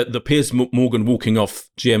 the Piers Morgan walking off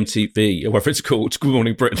GMTV, or whatever it's called, Good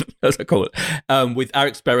Morning Britain, as I call it, with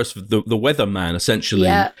Alex Beres, the weatherman, essentially.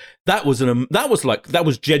 Yeah. That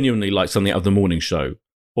was genuinely like something out of the morning show.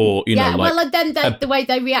 Or, and then the way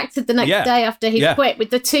they reacted the next day after he quit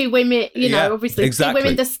with the two women, obviously exactly. two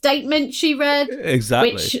women, the statement she read.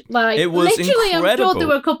 Exactly. Which, it was literally, incredible. I'm sure there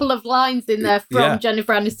were a couple of lines in there from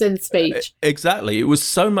Jennifer Aniston's speech. Exactly. It was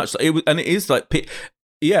so much, and it is like...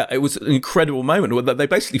 Yeah, it was an incredible moment where they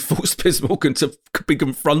basically forced Piers Morgan to be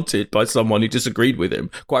confronted by someone who disagreed with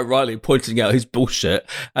him, quite rightly pointing out his bullshit,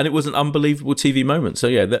 and it was an unbelievable TV moment. So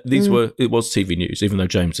yeah, it was TV news, even though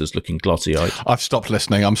James is looking glossy-eyed. I've stopped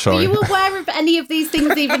listening. I'm sorry. Are you aware of any of these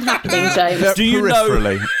things even happening, James? Do you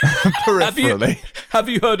peripherally? Peripherally. Have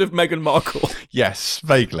you heard of Meghan Markle? Yes,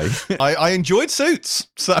 vaguely. I enjoyed Suits,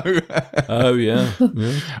 so. Oh yeah.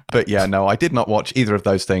 But yeah, no, I did not watch either of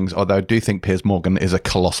those things. Although I do think Piers Morgan is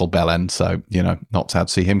a colossal bellend, so not sad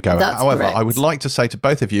to see him go. That's However, correct. I would like to say to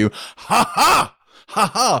both of you, ha ha,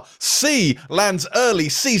 See lands early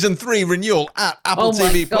season 3 renewal at Apple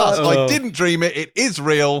TV Plus. I didn't dream it. It is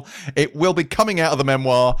real. It will be coming out of the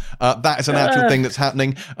memoir. That is an actual thing that's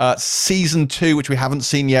happening. Season 2, which we haven't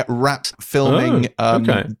seen yet, wraps filming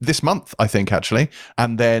this month, I think, actually.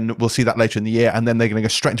 And then we'll see that later in the year. And then they're going to go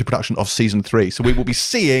straight into production of season 3. So we will be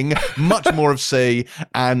seeing much more of C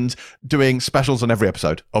and doing specials on every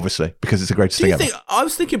episode, obviously, because it's the greatest thing ever. I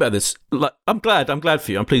was thinking about this. Like, I'm glad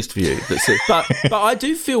for you. I'm pleased for you. That's it. But I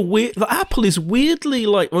do feel weird. Like, Apple is weirdly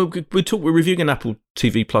like. Well, we're reviewing an Apple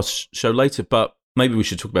TV Plus show later, but maybe we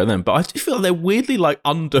should talk about them. But I do feel they're weirdly like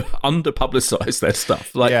under publicized their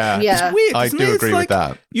stuff. Like, it's weird. I do agree with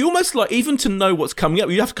that. You almost like, even to know what's coming up,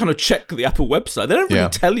 you have to kind of check the Apple website. They don't really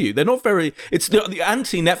tell you. They're not very. It's the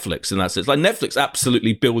anti-Netflix in that sense. Like, Netflix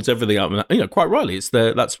absolutely builds everything up. Quite rightly, it's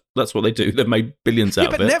that's what they do. They've made billions out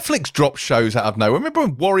of it. But Netflix drops shows out of nowhere. Remember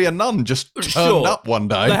when Warrior Nun just turned up one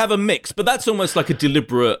day? They have a mix, but that's almost like a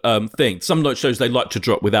deliberate thing. Some shows they like to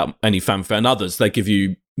drop without any fanfare, and others they give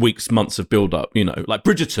you weeks, months of build up, like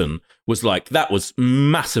Bridgerton was like, that was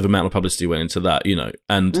massive amount of publicity went into that,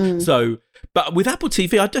 and so, but with Apple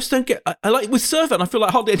TV, I just don't get, I like with Servant, I feel like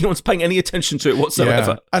hardly anyone's paying any attention to it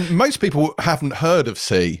whatsoever. Yeah. And most people haven't heard of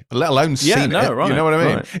C, let alone seen it. Right, you know what I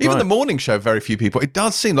mean? Right, Even the morning show, very few people. It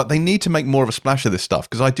does seem like they need to make more of a splash of this stuff,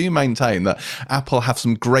 because I do maintain that Apple have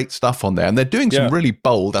some great stuff on there, and they're doing some really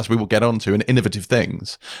bold, as we will get onto, and innovative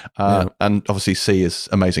things. And obviously C is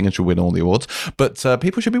amazing and should win all the awards, but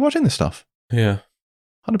people should be watching this stuff. Yeah.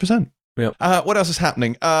 100%. Yeah. What else is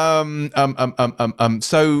happening? So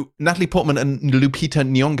Natalie Portman and Lupita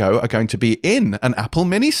Nyong'o are going to be in an Apple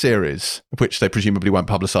miniseries, which they presumably won't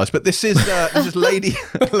publicise. But this is Lady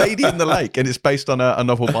in the Lake, and it's based on a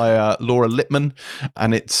novel by Laura Lippman,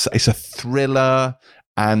 and it's a thriller.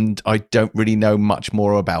 And I don't really know much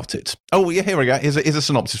more about it. Oh, yeah, here we go. Here's a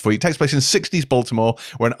synopsis for you. It takes place in 60s Baltimore,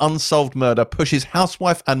 where an unsolved murder pushes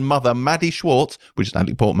housewife and mother Maddie Schwartz, which is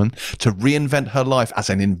Natalie Portman, to reinvent her life as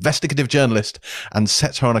an investigative journalist, and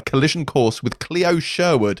sets her on a collision course with Cleo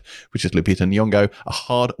Sherwood, which is Lupita Nyong'o, a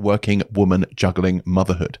hard-working woman juggling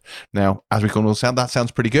motherhood. Now, as we can all sound, that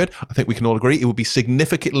sounds pretty good. I think we can all agree it would be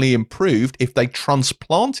significantly improved if they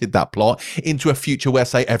transplanted that plot into a future where,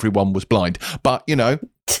 say, everyone was blind. But,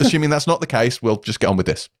 assuming that's not the case, we'll just get on with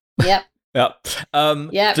this. Yep.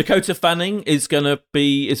 Dakota Fanning is going to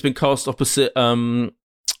be. It's been cast opposite Andrew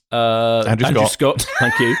Scott.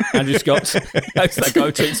 Thank you, Andrew Scott. Thanks, that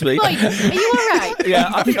guy tweets me. Boy, are you all right? Yeah,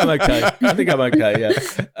 I think I'm okay.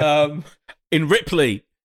 Yeah. In Ripley,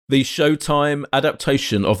 the Showtime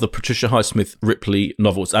adaptation of the Patricia Highsmith Ripley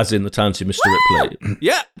novels, as in The Talented Mr. Ripley.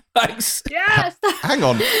 Yeah, thanks. Yes. Hang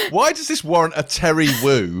on. Why does this warrant a Terry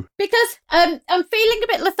Wu? Because I'm feeling a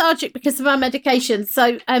bit lethargic because of my medication.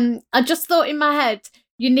 So I just thought in my head,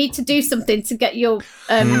 you need to do something to get your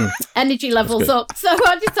energy levels up. So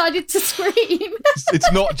I decided to scream.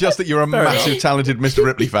 It's not just that you're a massive, talented Mr.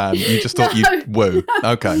 Ripley fan. You just thought you'd woo.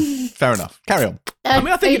 Okay, fair enough. Carry on. I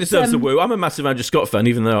think he deserves a woo. I'm a massive Andrew Scott fan,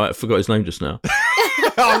 even though I forgot his name just now.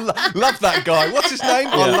 I love that guy. What's his name?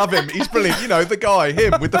 Yeah. I love him. He's brilliant. The guy,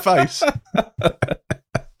 him with the face.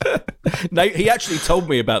 Nate, he actually told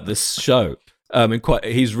me about this show.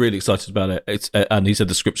 He's really excited about it. And he said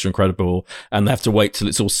the scripts are incredible, and they have to wait till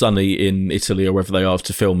it's all sunny in Italy or wherever they are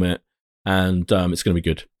to film it, and it's going to be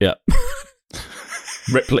good. Yeah,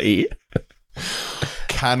 Ripley.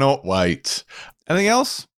 Cannot wait. Anything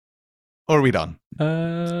else? Or are we done?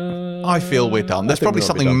 I feel we're done. There's probably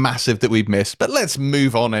something massive that we've missed, but let's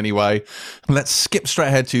move on anyway. Let's skip straight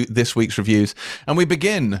ahead to this week's reviews. And we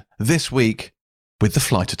begin this week with The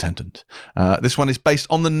Flight Attendant. This one is based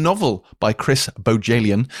on the novel by Chris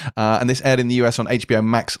Bojalian, and this aired in the US on HBO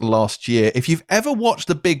Max last year. If you've ever watched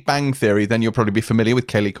The Big Bang Theory, then you'll probably be familiar with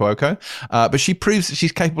Kaley Cuoco, but she proves that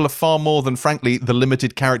she's capable of far more than, frankly, the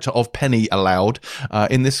limited character of Penny allowed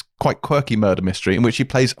in this quite quirky murder mystery in which she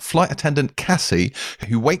plays flight attendant Cassie,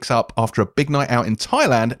 who wakes up after a big night out in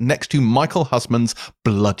Thailand next to Michael Husband's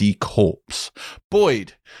bloody corpse.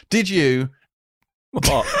 Boyd, did you...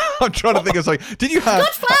 What? I'm trying to think of something. Did you have...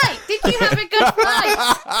 Good flight! Did you have a good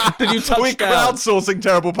flight? Did you touch We're down? crowdsouring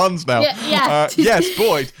terrible puns now. Yeah. Yes,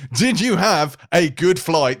 Boyd, did you have a good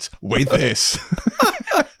flight with this?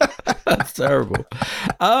 That's terrible.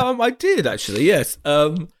 I did actually. Yes.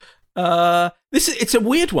 It's a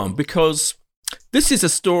weird one because this is a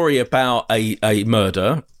story about a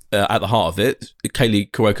murder at the heart of it. Kaley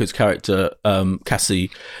Cuoco's character,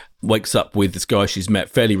 Cassie, wakes up with this guy she's met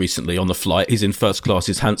fairly recently on the flight. He's in first class.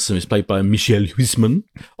 He's handsome. He's played by Michelle Huisman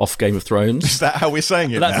off Game of Thrones. Is that how we're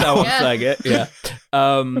saying it? That's now? how I'm saying it. Yeah.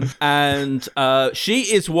 And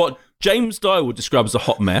she is what James Dyer would describe as a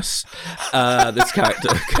hot mess. This character,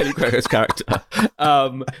 Kaley Cuoco's character.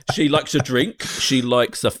 She likes to drink. She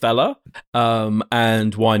likes a fella.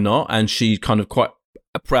 And why not? And she's kind of quite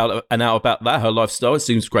proud and out about that. Her lifestyle, it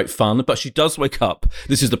seems great fun, but she does wake up.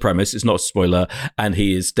 This is the premise. It's not a spoiler. And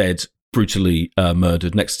he is dead, brutally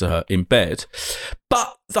murdered next to her in bed.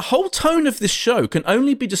 But the whole tone of this show can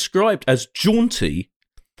only be described as jaunty.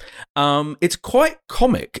 It's quite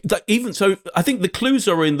comic. Even so, I think the clues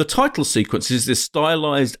are in the title sequence. Is this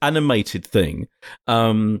stylized animated thing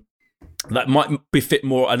that might befit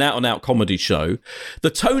more an out-and-out comedy show.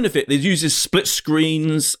 The tone of it uses split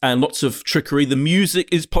screens and lots of trickery. The music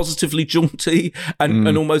is positively jaunty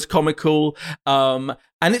and almost comical.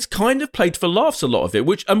 And it's kind of played for laughs, a lot of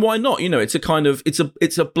it, and why not? You know, it's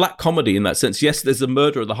a black comedy in that sense. Yes, there's a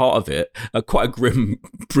murder at the heart of it, quite a grim,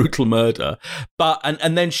 brutal murder. But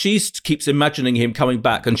and then she keeps imagining him coming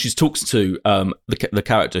back, and she talks to the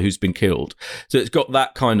character who's been killed. So it's got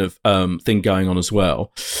that kind of thing going on as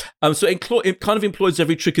well. So it kind of employs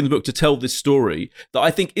every trick in the book to tell this story that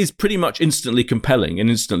I think is pretty much instantly compelling and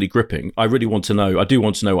instantly gripping. I really want to know. I do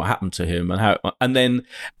want to know what happened to him and how. And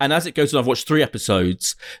as it goes on, I've watched 3 episodes.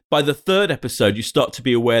 By the 3rd episode, you start to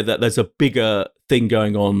be aware that there's a bigger thing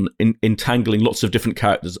going on, entangling lots of different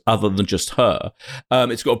characters other than just her.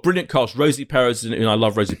 It's got a brilliant cast. Rosie Perez, and I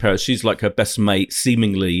love Rosie Perez. She's like her best mate,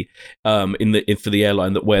 seemingly, for the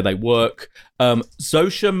airline where they work.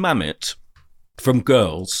 Zosha Mamet from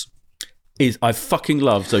Girls. I fucking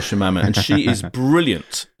love Zosha Mamet, and she is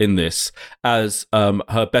brilliant in this as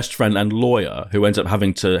her best friend and lawyer who ends up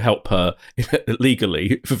having to help her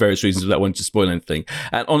legally for various reasons without wanting to spoil anything.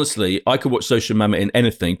 And honestly, I could watch Zosha Mamet in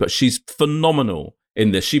anything, but she's phenomenal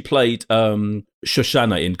in this. She played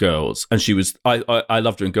Shoshana in Girls, and she was I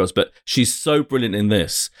loved her in Girls, but she's so brilliant in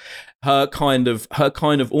this. Her kind of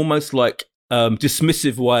almost like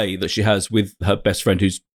dismissive way that she has with her best friend,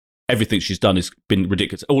 who's everything she's done has been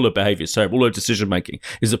ridiculous. All her behaviour is terrible. All her decision-making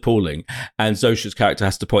is appalling. And Zosha's character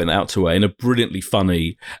has to point that out to her in a brilliantly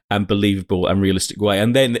funny and believable and realistic way.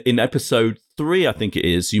 And then in episode 3, I think it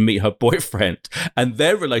is, you meet her boyfriend, and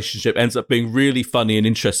their relationship ends up being really funny and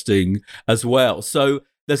interesting as well. So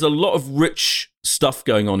there's a lot of rich stuff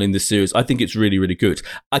going on in this series. I think it's really, really good.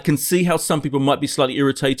 I can see how some people might be slightly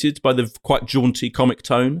irritated by the quite jaunty comic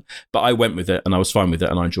tone, but I went with it and I was fine with it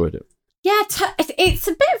and I enjoyed it. Yeah, it's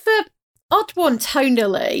a bit of an odd one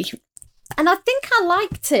tonally, and I think I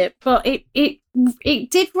liked it, but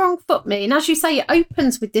it did wrong foot me. And as you say, it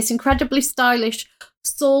opens with this incredibly stylish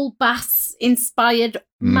Saul Bass-inspired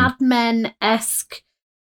Mad Men-esque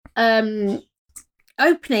opening,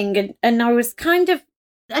 and I was kind of...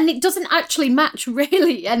 And it doesn't actually match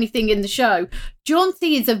really anything in the show.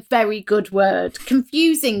 Jaunty is a very good word.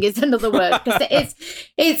 Confusing is another word, because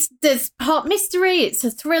there's part mystery, it's a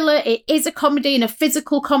thriller, it is a comedy and a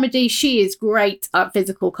physical comedy. She is great at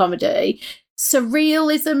physical comedy.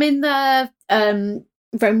 Surrealism in there.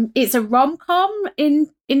 It's a rom-com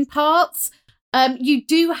in parts. You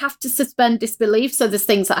do have to suspend disbelief, so there's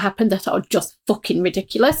things that happen that are just fucking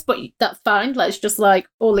ridiculous, but that's fine. Let's just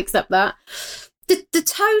all accept that. The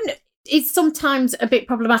tone is sometimes a bit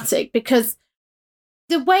problematic because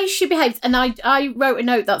the way she behaves, and I wrote a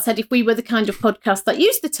note that said if we were the kind of podcast that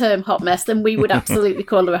used the term hot mess, then we would absolutely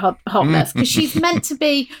call her a hot mess, because she's meant to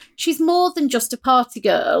be, she's more than just a party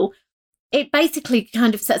girl. It basically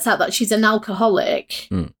kind of sets out that she's an alcoholic,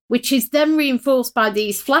 which is then reinforced by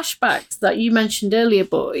these flashbacks that you mentioned earlier,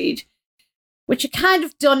 Boyd, which are kind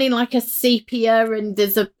of done in like a sepia, and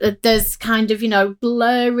there's kind of, you know,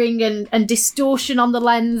 blurring and distortion on the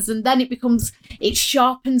lens, and then it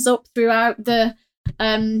sharpens up throughout the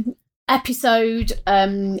episode,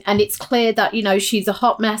 and it's clear that, you know, she's a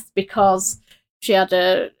hot mess because she had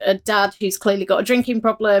a dad who's clearly got a drinking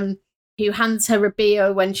problem, who hands her a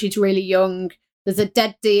beer when she's really young. There's a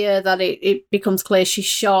dead deer that it becomes clear she's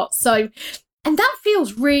shot. So, and that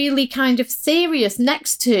feels really kind of serious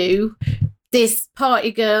next to this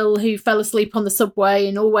party girl who fell asleep on the subway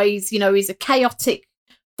and always, you know, is a chaotic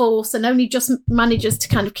force and only just manages to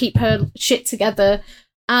kind of keep her shit together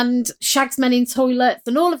and shags men in toilets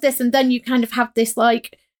and all of this. And then you kind of have this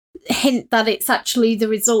like hint that it's actually the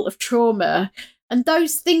result of trauma. And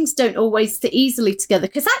those things don't always fit easily together,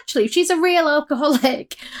 because actually she's a real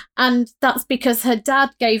alcoholic, and that's because her dad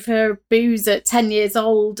gave her booze at 10 years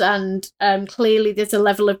old, and clearly there's a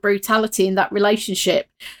level of brutality in that relationship.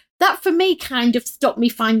 That for me kind of stopped me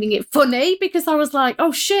finding it funny, because I was like,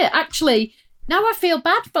 oh shit, actually, now I feel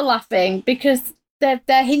bad for laughing because they're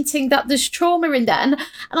hinting that there's trauma in there. And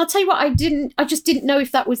I'll tell you what, I just didn't know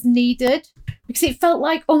if that was needed, because it felt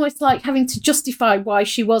like almost like having to justify why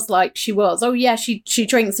she was like she was. Oh yeah, she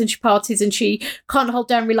drinks and she parties and she can't hold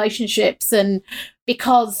down relationships, and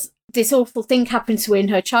because this awful thing happened to her in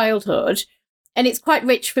her childhood. And it's quite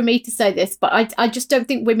rich for me to say this, but I just don't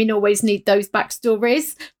think women always need those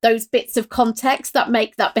backstories, those bits of context that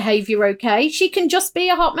make that behaviour okay. She can just be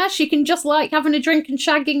a hot mess. She can just like having a drink and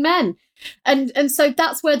shagging men. And so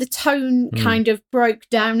that's where the tone kind of broke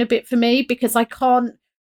down a bit for me, because I can't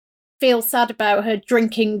feel sad about her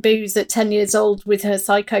drinking booze at 10 years old with her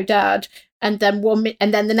psycho dad, and then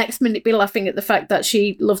the next minute be laughing at the fact that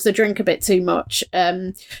she loves a drink a bit too much.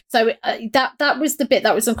 So that was the bit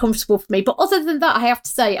that was uncomfortable for me. But other than that, I have to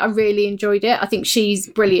say I really enjoyed it. I think she's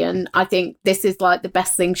brilliant. I think this is like the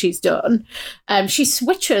best thing she's done. She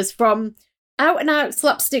switches from out and out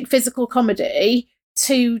slapstick physical comedy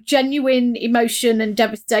to genuine emotion and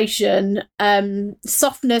devastation,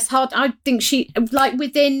 softness, hard. I think she, like,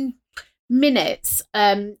 within minutes,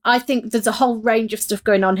 I think there's a whole range of stuff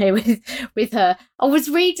going on here with her. I was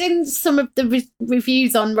reading some of the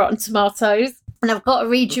reviews on Rotten Tomatoes, and I've got to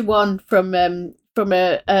read you one from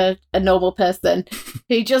a normal person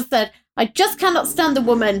who just said, "I just cannot stand the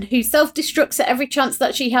woman who self-destructs at every chance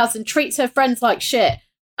that she has and treats her friends like shit.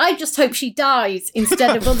 I just hope she dies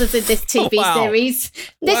instead of others in this TV series.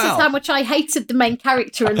 This is how much I hated the main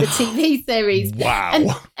character in the TV series." Wow.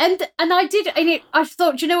 And I did, and I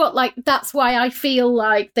thought, you know what, like, that's why I feel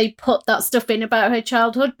like they put that stuff in about her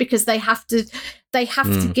childhood, because they have to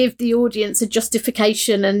give the audience a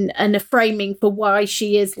justification and a framing for why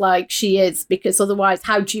she is like she is, because otherwise,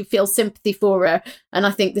 how do you feel sympathy for her? And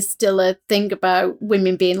I think there's still a thing about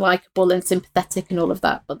women being likeable and sympathetic and all of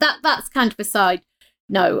that. But that's kind of aside.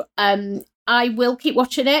 No, I will keep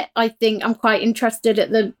watching it. I think I'm quite interested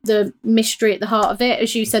at the mystery at the heart of it.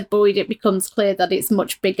 As you said, Boyd, it becomes clear that it's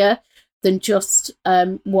much bigger than just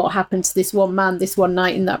what happened to this one man, this one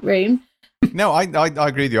night in that room. No, I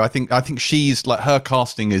agree with you. I think she's like, her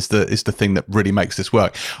casting is the thing that really makes this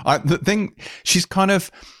work. The thing, she's kind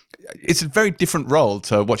of, it's a very different role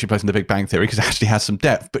to what she plays in The Big Bang Theory, because it actually has some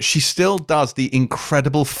depth, but she still does the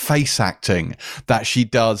incredible face acting that she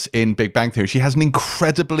does in Big Bang Theory. She has an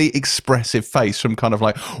incredibly expressive face, from kind of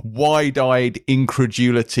like wide-eyed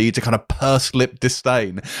incredulity to kind of pursed-lipped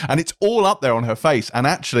disdain, and it's all up there on her face. And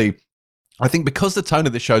actually, I think because the tone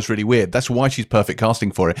of the show is really weird, that's why she's perfect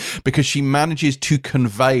casting for it, because she manages to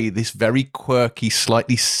convey this very quirky,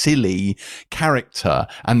 slightly silly character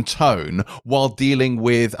and tone while dealing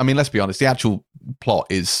with, I mean, let's be honest, the actual plot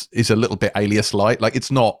is a little bit Alias-like. Like, it's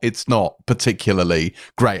not particularly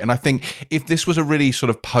great. And I think if this was a really sort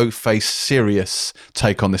of po-faced serious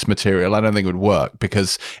take on this material, I don't think it would work,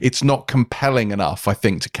 because it's not compelling enough, I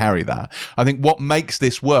think, to carry that. I think what makes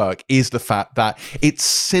this work is the fact that it's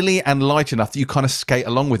silly and light enough that you kind of skate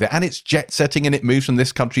along with it, and it's jet setting and it moves from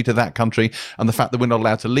this country to that country, and the fact that we're not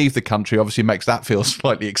allowed to leave the country obviously makes that feel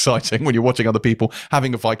slightly exciting when you're watching other people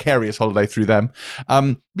having a vicarious holiday through them.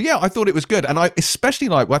 But yeah, I thought it was good, and I especially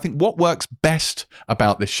like, I think what works best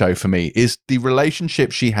about this show for me is the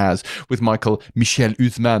relationship she has with Michael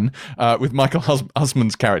Huisman, with Michael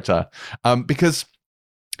Huisman's character, because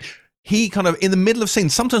he kind of, in the middle of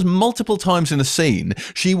scenes, sometimes multiple times in a scene,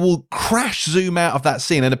 she will crash zoom out of that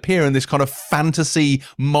scene and appear in this kind of fantasy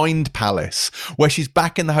mind palace where she's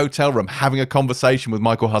back in the hotel room having a conversation with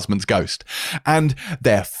Michael Husband's ghost. And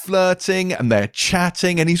they're flirting and they're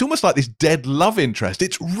chatting, and he's almost like this dead love interest.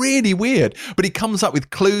 It's really weird, but he comes up with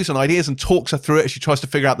clues and ideas and talks her through it as she tries to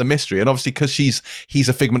figure out the mystery. And obviously, because he's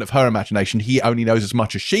a figment of her imagination, he only knows as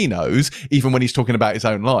much as she knows, even when he's talking about his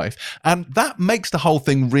own life. And that makes the whole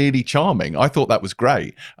thing really charming. I thought that was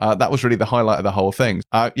great. That was really the highlight of the whole thing.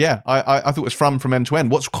 I thought it was from end to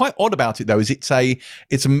end. What's quite odd about it, though, is it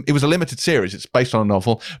was a limited series. It's based on a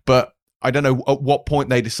novel, but I don't know at what point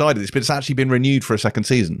they decided this, but it's actually been renewed for a second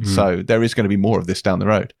season. So there is going to be more of this down the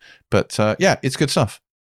road. But it's good stuff.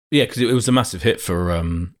 Yeah, because it was a massive hit for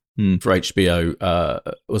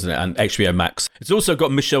HBO, wasn't it? And HBO Max. It's also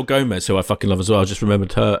got Michelle Gomez, who I fucking love as well. I just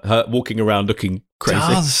remembered her walking around looking crazy.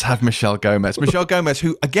 It does have Michelle Gomez. Michelle Gomez,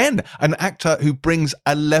 who, again, an actor who brings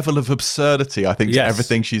a level of absurdity, I think, to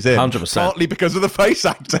everything she's in. 100%. Partly because of the face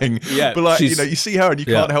acting. Yeah. But, like, you see her and you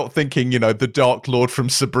can't help thinking, the Dark Lord from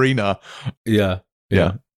Sabrina. Yeah.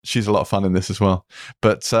 She's a lot of fun in this as well.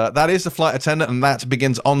 But that is The Flight Attendant, and that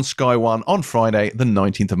begins on Sky One on Friday, the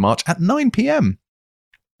 19th of March at 9 p.m.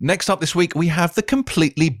 Next up this week, we have The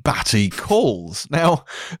Completely Batty Calls. Now,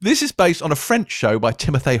 this is based on a French show by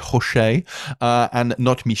Timothée Hochet and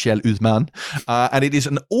not Michel Uzman. And it is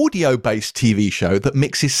an audio-based TV show that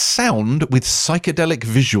mixes sound with psychedelic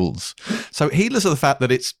visuals. So heedless of the fact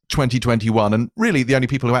that it's 2021, and really the only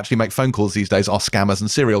people who actually make phone calls these days are scammers and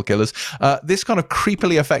serial killers, this kind of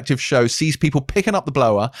creepily effective show sees people picking up the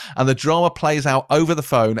blower, and the drama plays out over the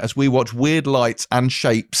phone as we watch weird lights and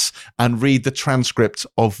shapes and read the transcript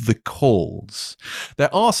of the calls.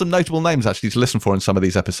 There are some notable names actually to listen for in some of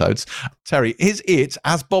these episodes. Terry, is it,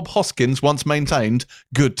 as Bob Hoskins once maintained,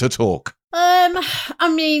 good to talk? I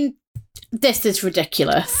mean, this is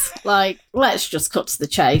ridiculous. Like, let's just cut to the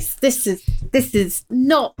chase. This is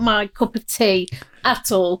not my cup of tea at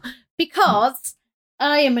all, because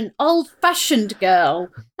I am an old-fashioned girl,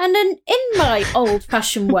 and in my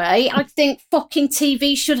old-fashioned way, I think fucking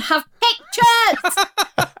TV should have pictures.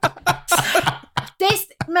 This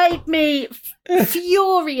made me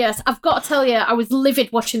furious. I've got to tell you, I was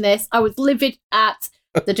livid watching this. I was livid at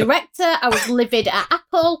the director. I was livid at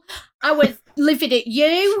Apple. I was livid at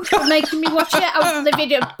you for making me watch it. I was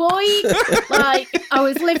livid at Boyd. Like, I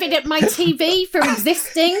was livid at my TV for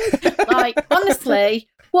existing. Like, honestly,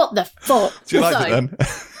 what the fuck? Do you like it then?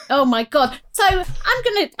 Oh my God. So I'm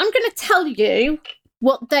gonna tell you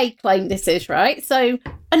what they claim this is, right? So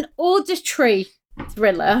an auditory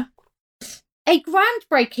thriller, a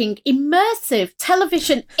groundbreaking, immersive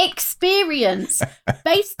television experience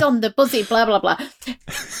based on the buzzy blah, blah, blah,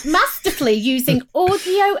 masterfully using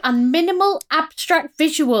audio and minimal abstract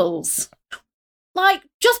visuals. Like,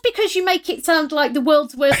 just because you make it sound like the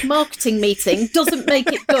world's worst marketing meeting doesn't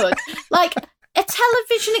make it good. Like, a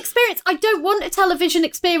television experience. I don't want a television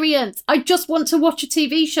experience. I just want to watch a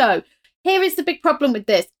TV show. Here is the big problem with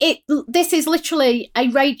this. This is literally a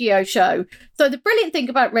radio show. So the brilliant thing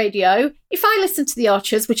about radio, if I listen to The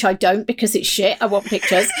Archers, which I don't because it's shit, I want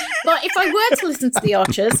pictures. But if I were to listen to The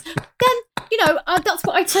Archers, then, that's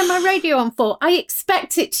what I turn my radio on for. I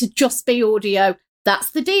expect it to just be audio.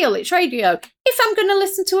 That's the deal. It's radio. If I'm going to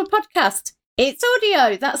listen to a podcast, it's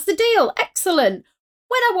audio. That's the deal. Excellent.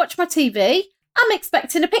 When I watch my TV, I'm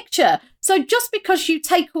expecting a picture. So just because you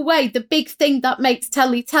take away the big thing that makes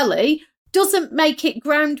telly doesn't make it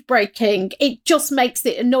groundbreaking. It just makes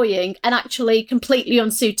it annoying and actually completely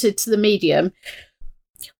unsuited to the medium.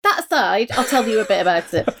 That aside, I'll tell you a bit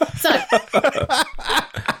about it. So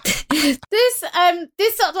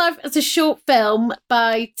this started life as a short film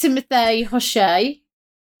by Timothée Hochet.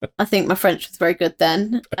 I think my French was very good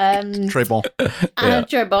then. Très bon.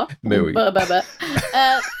 Très bon. Oui.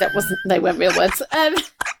 They weren't real words.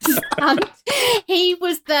 And he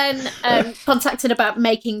was then contacted about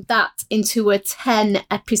making that into a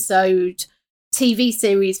 10-episode TV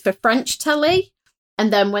series for French telly.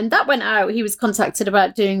 And then when that went out, he was contacted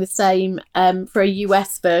about doing the same for a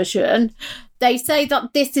US version. They say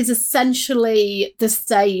that this is essentially the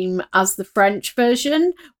same as the French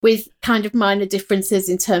version, with kind of minor differences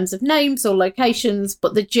in terms of names or locations,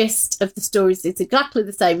 but the gist of the stories is exactly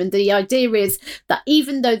the same. And the idea is that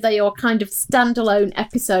even though they are kind of standalone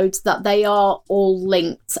episodes, that they are all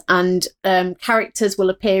linked, and characters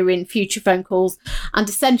will appear in future phone calls, and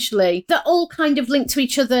essentially they're all kind of linked to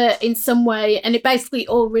each other in some way, and it basically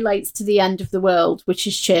all relates to the end of the world, which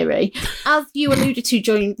is cheery. As you alluded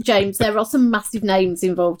to, James, there are some massive names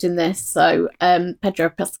involved in this. So Pedro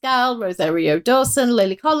Pascal, Rosario Dawson,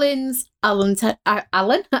 Lily Collins, Aaron Taylor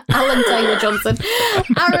Johnson,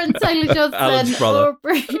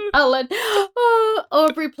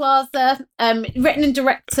 Aubrey Plaza, written and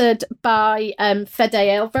directed by Fede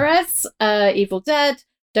Alvarez, Evil Dead,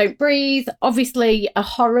 Don't Breathe, obviously a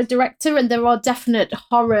horror director, and there are definite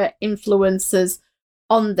horror influences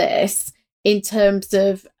on this in terms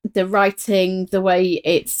of the writing, the way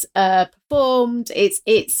it's performed.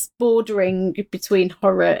 It's bordering between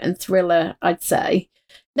horror and thriller, I'd say.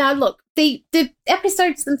 Now, look, the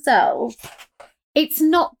episodes themselves, it's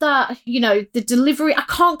not that, the delivery, I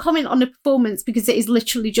can't comment on the performance because it is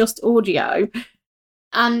literally just audio.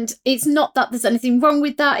 And it's not that there's anything wrong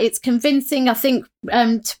with that. It's convincing. I think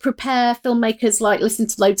to prepare filmmakers listen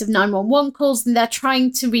to loads of 911 calls, and they're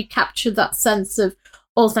trying to recapture that sense of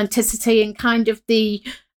authenticity and kind of the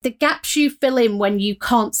gaps you fill in when you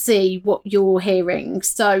can't see what you're hearing.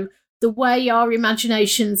 So the way our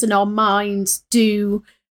imaginations and our minds do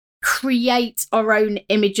create our own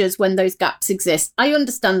images when those gaps exist. I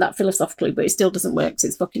understand that philosophically, but it still doesn't work because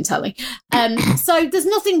it's fucking telling. So there's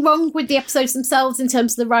nothing wrong with the episodes themselves in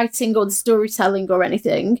terms of the writing or the storytelling or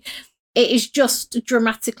anything. It is just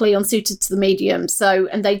dramatically unsuited to the medium. So,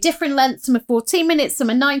 and they differ in length. Some are 14 minutes, some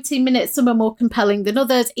are 19 minutes, some are more compelling than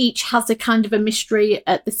others. Each has a kind of a mystery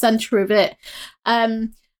at the centre of it.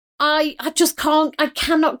 I just cannot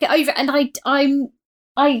get over it. And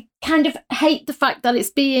I kind of hate the fact that it's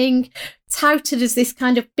being touted as this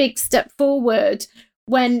kind of big step forward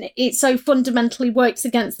when it so fundamentally works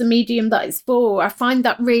against the medium that it's for. I find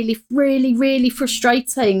that really, really, really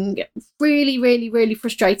frustrating. Really, really, really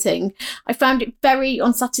frustrating. I found it very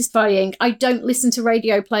unsatisfying. I don't listen to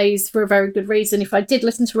radio plays for a very good reason. If I did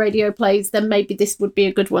listen to radio plays, then maybe this would be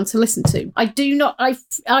a good one to listen to.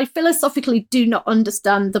 I philosophically do not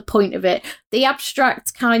understand the point of it. The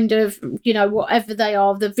abstract kind of, whatever they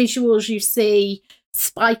are, the visuals you see,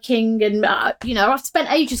 spiking and I've spent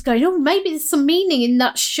ages going, oh, maybe there's some meaning in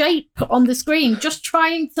that shape on the screen, just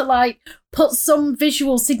trying to put some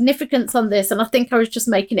visual significance on this, and I think I was just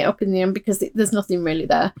making it up in the end because there's nothing really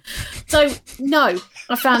there. So no,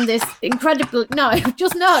 I found this incredible. No,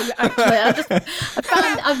 just no. Actually,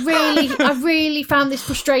 I really found this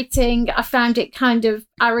frustrating. I found it kind of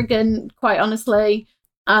arrogant, quite honestly,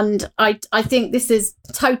 and I think this is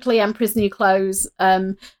totally Emperor's New Clothes.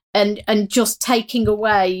 And just taking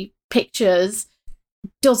away pictures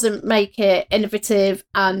doesn't make it innovative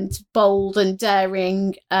and bold and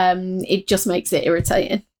daring. It just makes it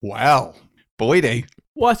irritating. Wow. Boydie.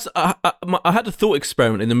 What? I had a thought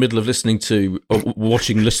experiment in the middle of listening to,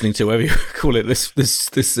 whatever you call it,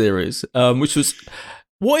 this series, which was,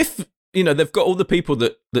 what if, they've got all the people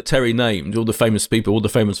that Terry named, all the famous people, all the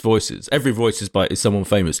famous voices. Every voice is someone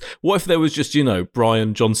famous. What if there was just,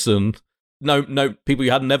 Brian Johnson... No, people you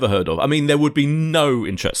had never heard of. I mean, there would be no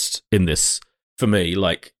interest in this for me.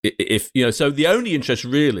 So the only interest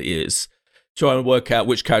really is trying to work out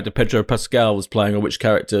which character Pedro Pascal was playing or which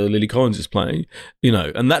character Lily Collins is playing,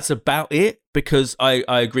 and that's about it, because I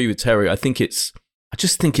agree with Terry. I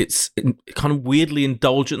just think it's kind of weirdly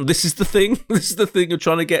indulgent. This is the thing. This is the thing of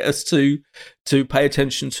trying to get us to pay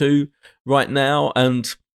attention to right now.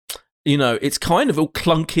 And, it's kind of all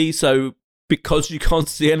clunky. So, because you can't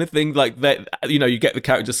see anything like that, you get the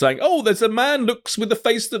character saying, oh, there's a man with a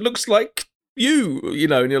face that looks like you,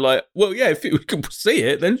 and you're like, well, yeah, if you can see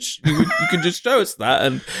it, then you can just show us that.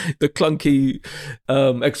 And the clunky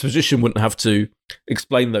exposition wouldn't have to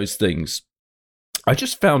explain those things. I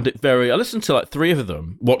just found it I listened to 3 of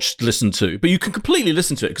them, listened to, but you can completely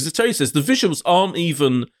listen to it because as Terry says, the visuals aren't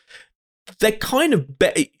even... They're kind of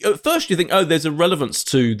at first you think, oh, there's a relevance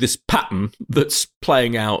to this pattern that's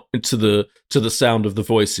playing out to the sound of the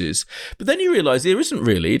voices, but then you realise there isn't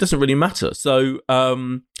really. It doesn't really matter. So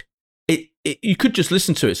you could just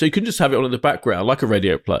listen to it. So you can just have it on in the background like a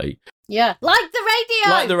radio play. Yeah, like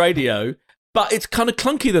the radio. But it's kind of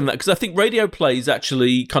clunky than that, because I think radio plays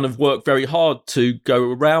actually kind of work very hard to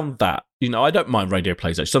go around that. I don't mind radio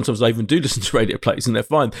plays, actually. Sometimes I even do listen to radio plays and they're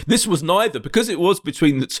fine. This was neither, because it was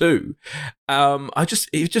between the two.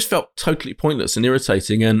 It just felt totally pointless and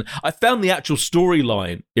irritating. And I found the actual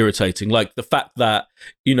storyline irritating, like the fact that,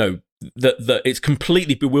 that it's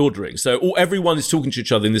completely bewildering. So everyone is talking to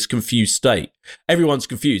each other in this confused state. Everyone's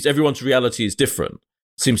confused. Everyone's reality is different.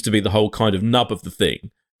 Seems to be the whole kind of nub of the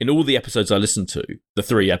thing. in all the episodes I listened to, the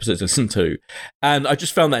 3 episodes I listened to, and I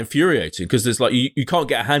just found that infuriating because there's like you can't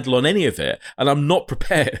get a handle on any of it, and I'm not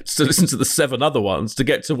prepared to listen to the 7 other ones to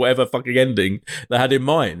get to whatever fucking ending they had in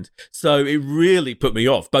mind. So it really put me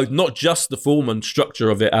off, both not just the form and structure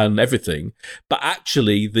of it and everything, but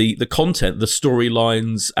actually the content, the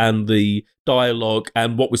storylines, and the dialogue,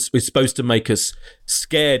 and what was supposed to make us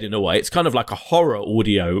scared in a way. It's kind of like a horror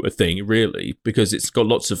audio thing, really, because it's got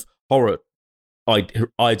lots of horror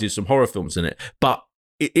ideas from horror films in it, but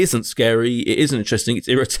it isn't scary, it isn't interesting, it's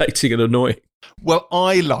irritating and annoying. Well,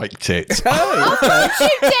 I liked it. Oh, of course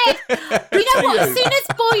you did. You know what? As soon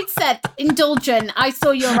as Boyd said indulgent, I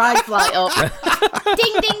saw your eyes light up.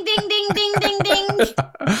 Ding, ding, ding, ding, ding, ding, ding.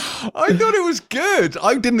 I thought it was good.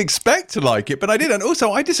 I didn't expect to like it, but I did. And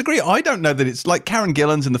also, I disagree. I don't know that it's like Karen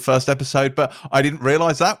Gillan's in the first episode, but I didn't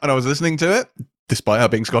realise that when I was listening to it, despite her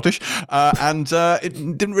being Scottish, and it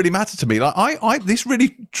didn't really matter to me. Like this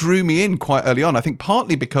really drew me in quite early on. I think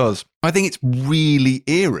partly because I think it's really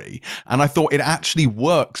eerie, and I thought it actually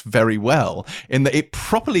works very well in that it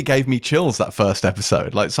properly gave me chills that first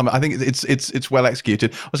episode. Like I think it's well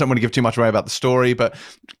executed. I don't want to give too much away about the story, but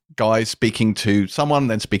guys speaking to someone,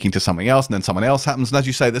 then speaking to something else, and then someone else happens. And as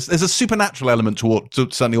you say, there's a supernatural element to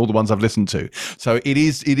certainly all the ones I've listened to. So it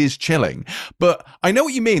is chilling. But I know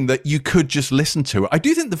what you mean that you could just listen to it. I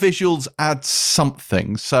do think the visuals add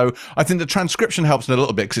something. So I think the transcription helps in a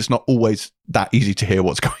little bit because it's not always that easy to hear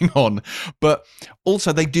what's going on. But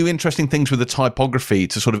also they do interesting things with the typography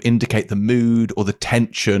to sort of indicate the mood or the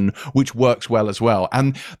tension, which works well as well.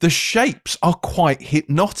 And the shapes are quite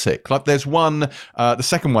hypnotic. Like there's one, the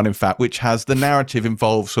second one, in fact, which has the narrative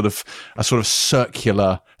involves sort of a sort of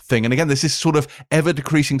circular thing. And again, there's this sort of ever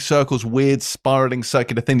decreasing circles, weird spiraling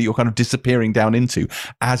circular thing that you're kind of disappearing down into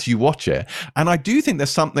as you watch it. And I do think there's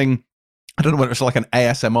something, I don't know whether it's like an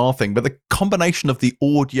ASMR thing, but the combination of the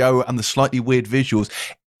audio and the slightly weird visuals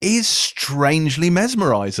is strangely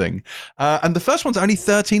mesmerizing. And the first one's only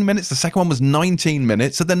 13 minutes. The second one was 19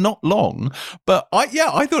 minutes, so they're not long. But I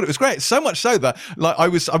thought it was great. So much so that like I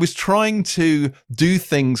was trying to do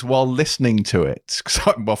things while listening to it.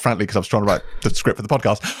 Well, frankly, because I was trying to write the script for the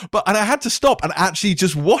podcast. And I had to stop and actually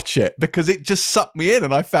just watch it because it just sucked me in,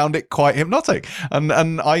 and I found it quite hypnotic.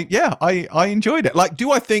 And I enjoyed it. Like, do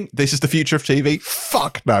I think this is the future of TV?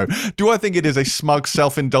 Fuck no. Do I think it is a smug,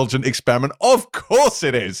 self-indulgent experiment? Of course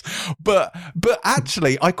it is. But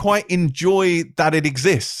actually, I quite enjoy that it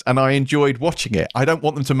exists, and I enjoyed watching it. I don't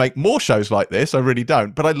want them to make more shows like this. I really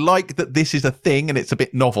don't. But I like that this is a thing, and it's a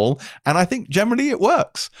bit novel, and I think generally it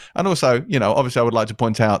works. And also, you know, obviously I would like to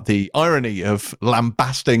point out the irony of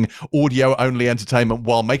lambasting audio-only entertainment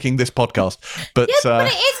while making this podcast. But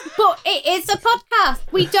it is a podcast.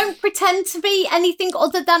 We don't pretend to be anything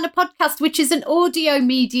other than a podcast, which is an audio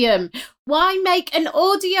medium. Why make an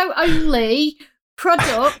audio-only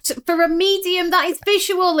product for a medium that is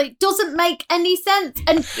visual? It doesn't make any sense.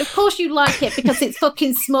 And of course you like it because it's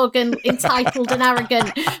fucking smug and entitled and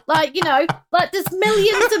arrogant. Like, you know, like there's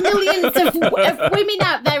millions and millions of women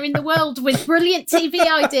out there in the world with brilliant TV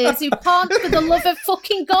ideas who can't, for the love of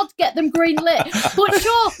fucking God, get them greenlit. But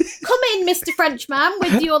sure, come in, Mr. Frenchman,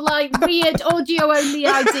 with your like weird audio only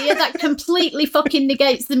idea that completely fucking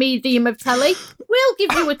negates the medium of telly. We'll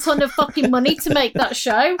give you a ton of fucking money to make that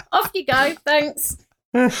show. Off you go. Thanks.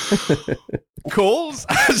 Calls,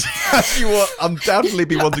 as you will undoubtedly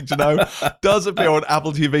be wanting to know, does appear on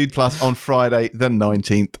Apple TV Plus on Friday, the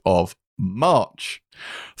 19th of March.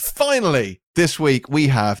 Finally, this week we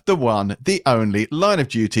have the one, the only Line of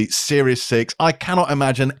Duty Series 6. I cannot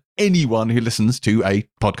imagine anyone who listens to a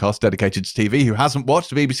podcast dedicated to TV who hasn't watched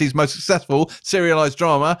the BBC's most successful serialised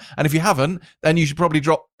drama. And if you haven't, then you should probably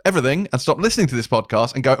drop everything and stop listening to this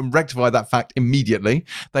podcast and go and rectify that fact immediately.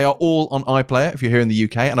 They are all on iPlayer if you're here in the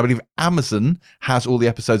UK, and I believe Amazon has all the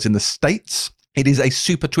episodes in the States. It is a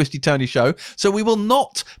super twisty turny show, so we will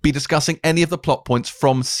not be discussing any of the plot points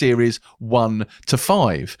from series 1 to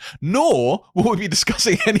 5, nor will we be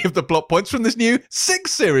discussing any of the plot points from this new 6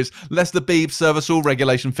 series, lest the Beeb serve us all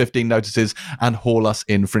Regulation 15 notices and haul us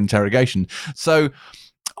in for interrogation. So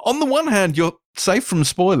on the one hand, you're safe from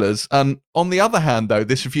spoilers, and on the other hand, though,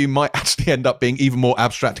 this review might actually end up being even more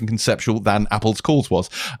abstract and conceptual than Apple's calls was.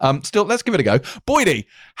 Still, let's give it a go. Boydie,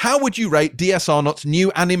 how would you rate DS Arnott's new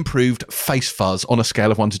and improved face fuzz on a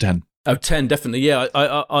scale of 1 to 10? Oh, 10, definitely. Yeah,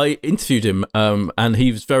 I interviewed him, and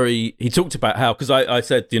he talked about how, because I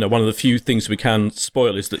said, you know, one of the few things we can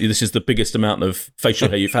spoil is that this is the biggest amount of facial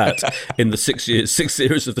hair you've had in the 6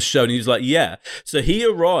 series of the show. And he was like, yeah. So he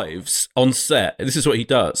arrives on set, and this is what he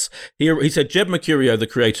does. He said Jed Mercurio, the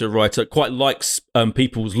creator writer, quite likes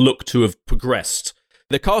people's look to have progressed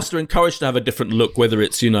the cast are encouraged to have a different look, whether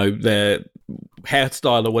it's, their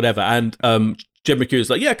hairstyle or whatever. And Jed McCreary is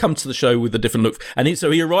like, yeah, come to the show with a different look. And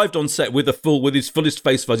he arrived on set with his fullest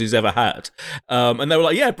face fuzz he's ever had. And they were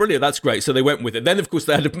like, yeah, brilliant, that's great. So they went with it. Then, of course,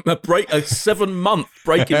 they had a 7-month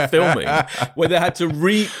break in filming where they had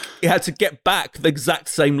to get back the exact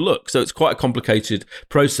same look. So it's quite a complicated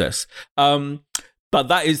process. But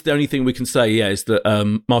that is the only thing we can say, is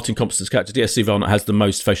that Martin Compston's character, D.S. Steve Arnott, has the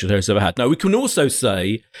most facial hair he's ever had. Now, we can also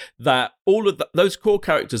say that all of those core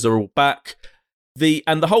characters are all back. The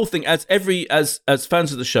whole thing, as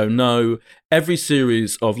fans of the show know, every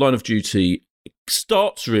series of Line of Duty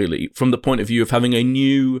starts really from the point of view of having a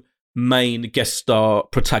new main guest star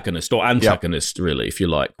protagonist or antagonist, really, if you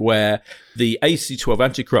like, where the AC-12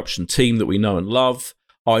 anti-corruption team that we know and love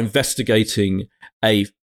are investigating a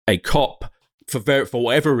cop for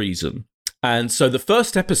whatever reason. And so the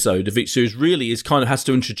first episode of each series really has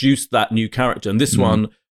to introduce that new character. And this one,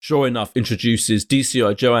 sure enough, introduces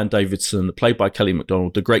DCI Joanne Davidson, played by Kelly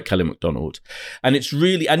MacDonald, the great Kelly MacDonald. And it's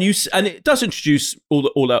really, and it does introduce all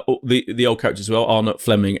the old characters as well, Arnott,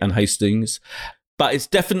 Fleming, and Hastings. But it's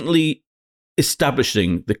definitely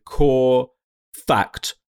establishing the core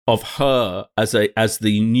fact of her as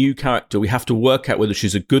the new character. We have to work out whether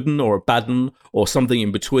she's a good one or a bad one or something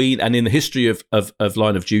in between. And in the history of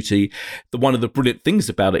Line of Duty, one of the brilliant things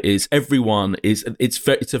about it is everyone it's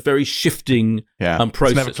a very shifting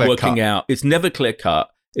process working out. It's never clear cut.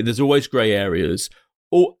 There's always grey areas.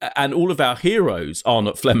 And all of our heroes,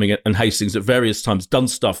 Arnott, Fleming, and Hastings, at various times done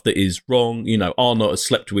stuff that is wrong. Arnott has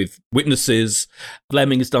slept with witnesses.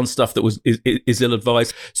 Fleming has done stuff that is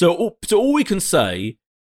ill-advised. So all we can say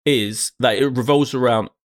is that it revolves around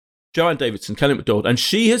Joanne Davidson, Kelly MacDonald, and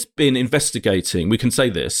she has been investigating, we can say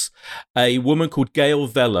this, a woman called Gail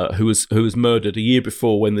Veller who was murdered a year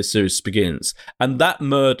before when this series begins. And that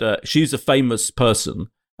murder, she's a famous person.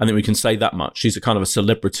 I think we can say that much. She's a kind of a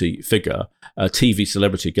celebrity figure, a TV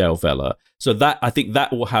celebrity, Gail Veller. So I think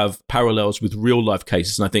that will have parallels with real life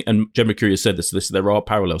cases. And Jed McCreary has said this, there are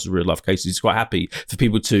parallels with real life cases. He's quite happy for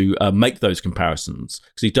people to make those comparisons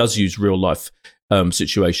because he does use real life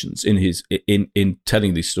situations in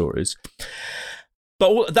telling these stories.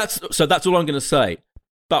 But that's all I'm going to say.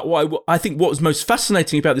 But I think what was most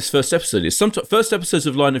fascinating about this first episode is first episodes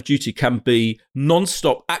of Line of Duty can be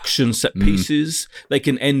non-stop action set pieces. They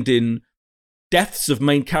can end in deaths of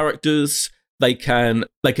main characters. They can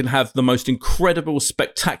have the most incredible,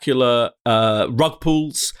 spectacular rug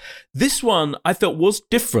pulls. This one I felt was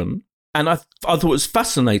different. And I thought it was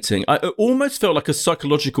fascinating. It almost felt like a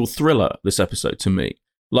psychological thriller, this episode, to me.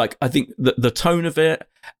 Like, I think the tone of it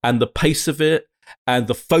and the pace of it and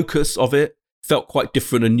the focus of it felt quite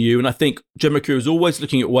different and new. And I think Jed McCreary was always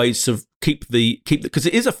looking at ways to keep because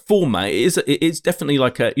it is a format. It is definitely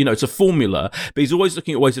like it's a formula, but he's always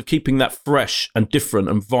looking at ways of keeping that fresh and different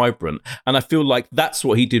and vibrant. And I feel like that's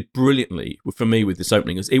what he did brilliantly for me with this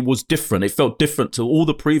opening. It was different. It felt different to all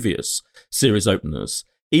the previous series openers.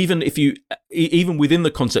 Even within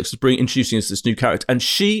the context of introducing us this new character. And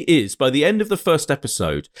she is, by the end of the first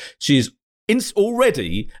episode, she is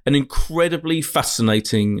already an incredibly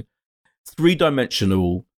fascinating,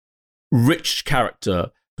 three-dimensional, rich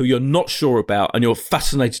character who you're not sure about, and you're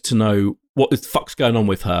fascinated to know what the fuck's going on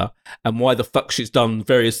with her and why the fuck she's done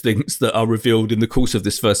various things that are revealed in the course of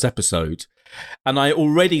this first episode. And I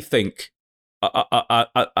already think I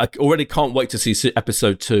already can't wait to see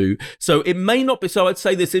episode 2. So it may not be. So I'd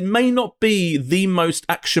say this: it may not be the most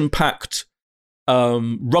action-packed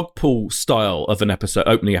rug pull style of an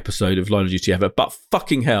opening episode of Line of Duty ever. But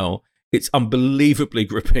fucking hell, it's unbelievably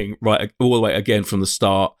gripping right all the way again from the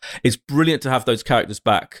start. It's brilliant to have those characters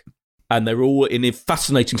back. And they're all in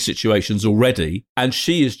fascinating situations already, and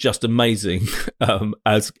she is just amazing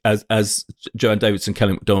as Joanne Davidson,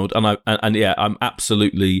 Kelly MacDonald, and I'm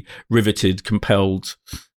absolutely riveted, compelled,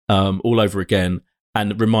 all over again,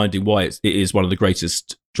 and reminding why it is one of the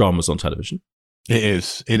greatest dramas on television. It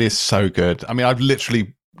is so good. I mean, I've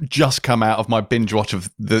literally just come out of my binge watch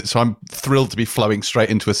so I'm thrilled to be flowing straight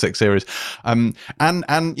into a 6 series. And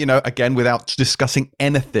again, without discussing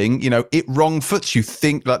anything, it wrong foots. You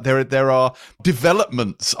think that there are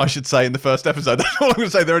developments, I should say, in the first episode. That's all I'm going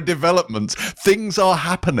to say. There are developments. Things are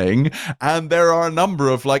happening, and there are a number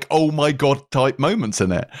of like, oh my God type moments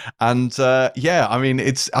in it. And I mean,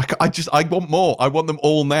 I want more. I want them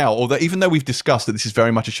all now. Although, even though we've discussed that this is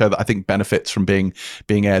very much a show that I think benefits from being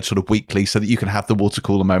aired sort of weekly, so that you can have the water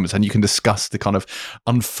cooler moments and you can discuss the kind of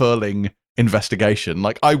unfurling investigation.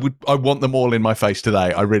 Like I want them all in my face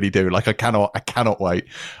today. I really do. Like I cannot wait.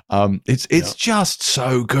 It's just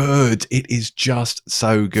so good. It is just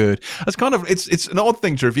so good. It's kind of it's an odd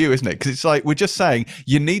thing to review, isn't it? Because it's like we're just saying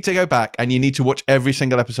you need to go back and you need to watch every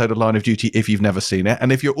single episode of Line of Duty if you've never seen it.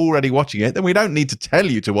 And if you're already watching it, then we don't need to tell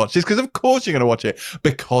you to watch this, because of course you're going to watch it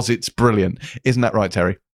because it's brilliant. Isn't that right,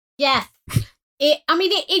 Terry? Yeah.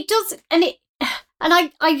 It does, and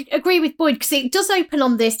I agree with Boyd, because it does open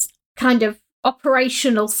on this kind of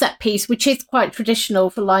operational set piece, which is quite traditional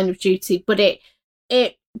for Line of Duty, but it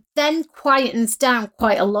then quietens down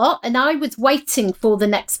quite a lot. And I was waiting for the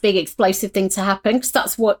next big explosive thing to happen, because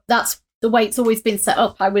that's the way it's always been set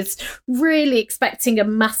up. I was really expecting a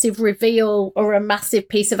massive reveal or a massive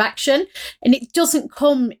piece of action, and it doesn't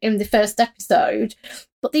come in the first episode.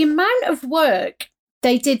 But the amount of work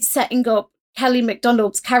they did setting up Kelly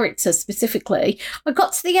Macdonald's character specifically, I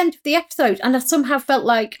got to the end of the episode and I somehow felt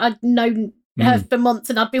like I'd known her for months,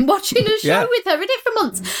 and I'd been watching a show with her in it for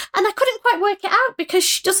months, and I couldn't quite work it out,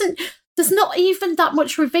 because there's not even that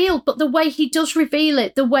much revealed, but the way he does reveal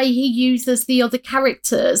it, the way he uses the other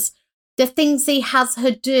characters, the things he has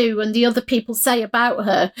her do and the other people say about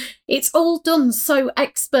her, it's all done so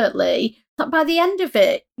expertly that by the end of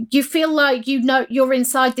it, you feel like you know you're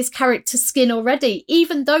inside this character's skin already,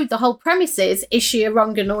 even though the whole premise is she a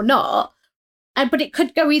wrong-un or not? But it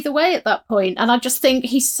could go either way at that point. And I just think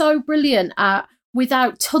he's so brilliant at,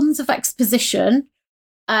 without tons of exposition,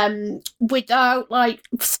 without like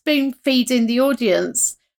spoon feeding the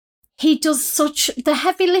audience, he does such the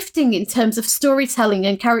heavy lifting in terms of storytelling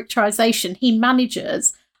and characterization he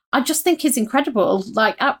manages. I just think is incredible,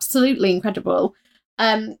 like absolutely incredible.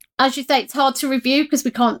 As you say, it's hard to review because we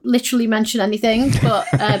can't literally mention anything, but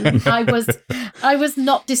I was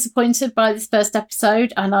not disappointed by this first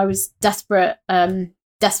episode, and I was desperate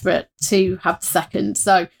to have the second.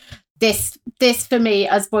 So this for me,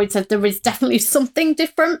 as Boyd said, there is definitely something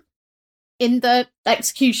different in the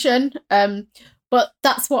execution. But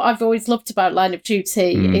that's what I've always loved about Line of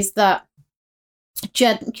Duty, is that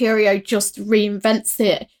Jed Curio just reinvents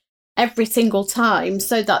it every single time,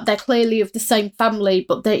 so that they're clearly of the same family,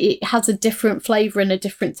 but it has a different flavour and a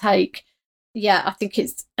different take. Yeah, I think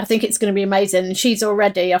it's going to be amazing. And she's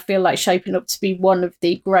already, I feel like, shaping up to be one of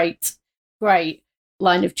the great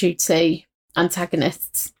Line of Duty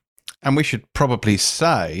antagonists. And we should probably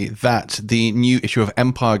say that the new issue of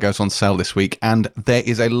Empire goes on sale this week, and there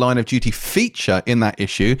is a Line of Duty feature in that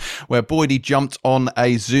issue where Boydie jumped on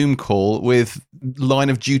a Zoom call with Line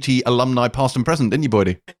of Duty alumni past and present, didn't you,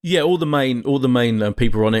 Boydie? Yeah, all the main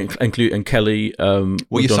people on it, including Kelly.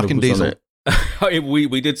 Were you sucking Diesel?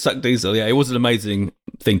 we did suck Diesel. Yeah, it was an amazing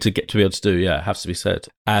thing to get to be able to do. Yeah, it has to be said.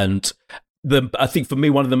 And I think for me,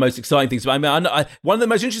 one of the most exciting things, one of the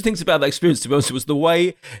most interesting things about that experience, to be honest, was the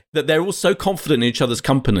way that they're all so confident in each other's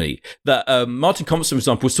company. That Martin Compston, for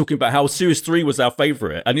example, was talking about how Series 3 was our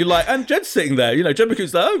favourite, and you're like, and Jed's sitting there, Jed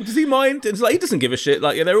McCoon's like, oh, does he mind? And it's like, he doesn't give a shit.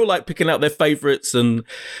 Like, they're all like picking out their favourites, and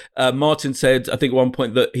Martin said, I think at one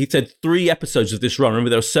point that he said 3 episodes of this run. Remember,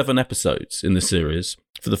 there are 7 episodes in the series.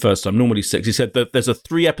 For the first time, normally 6. He said that there's a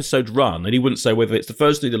 3-episode run, and he wouldn't say whether it's the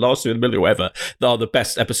first 3, the last 2, in the middle, or whatever, that are the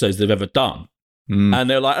best episodes they've ever done. And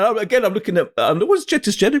they're like, again, I'm looking at,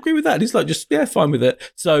 does Jed agree with that? And he's like, just, yeah, fine with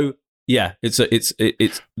it. So, yeah,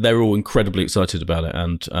 they're all incredibly excited about it,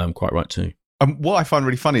 and quite right too. What I find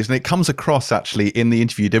really funny is, and it comes across actually in the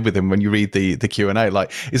interview you did with him when you read the Q&A,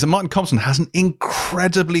 like, is that Martin Compston has an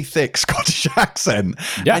incredibly thick Scottish accent.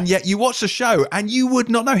 Yeah. And yet you watch the show and you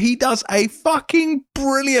would not know. He does a fucking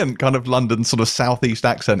brilliant kind of London sort of southeast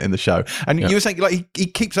accent in the show. And you were saying, like, he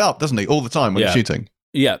keeps it up, doesn't he, all the time when he's shooting?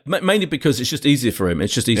 Yeah, mainly because it's just easier for him.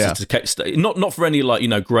 It's just easier to not for any like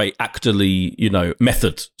great actorly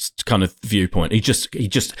method kind of viewpoint. He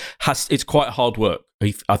just has. It's quite hard work,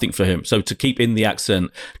 I think, for him. So to keep in the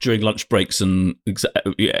accent during lunch breaks and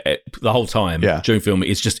the whole time during filming,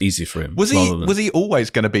 it's just easier for him. Was he always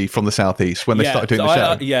going to be from the southeast when they started doing the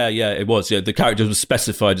show? It was. Yeah, the character was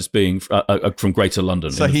specified as being from Greater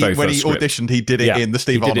London. So when he auditioned, he did it in the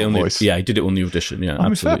Steve Arnold voice. He did it on the audition. Yeah,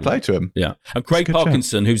 absolutely. Fair play to him. Yeah, and Craig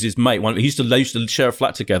Parkinson, who's his mate, he used to share a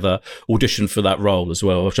flat together, auditioned for that role as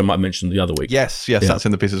well, which I might have mentioned the other week. Yes, that's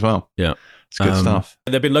in the piece as well. Yeah. It's good stuff.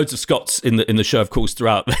 There have been loads of Scots in the show, of course,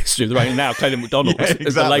 throughout the history of the reign. Now, Clayton McDonald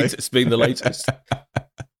is the latest, being the latest.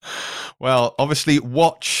 Well, obviously,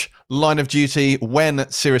 watch Line of Duty when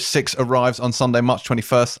Series 6 arrives on Sunday, March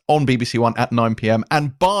 21st on BBC One at 9 p.m.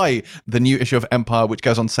 and buy the new issue of Empire, which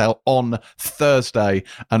goes on sale on Thursday,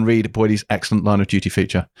 and read Boydie's excellent Line of Duty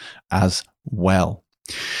feature as well.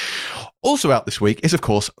 Also out this week is, of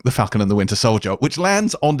course, The Falcon and the Winter Soldier, which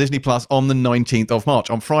lands on Disney Plus on the 19th of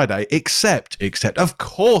March, on Friday, except, of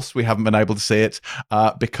course, we haven't been able to see it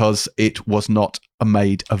because it was not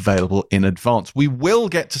made available in advance. We will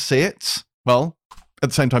get to see it, well, at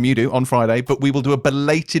the same time you do, on Friday, but we will do a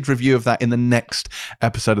belated review of that in the next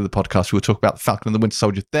episode of the podcast. We will talk about The Falcon and the Winter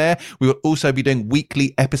Soldier there. We will also be doing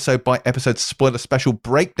weekly episode-by-episode spoiler special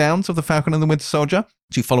breakdowns of The Falcon and the Winter Soldier.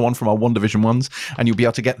 So you follow on from our WandaVision ones, and you'll be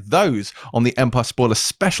able to get those on the Empire Spoiler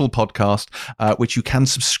Special podcast, which you can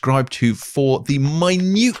subscribe to for the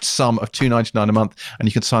minute sum of $2.99 a month. And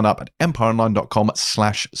you can sign up at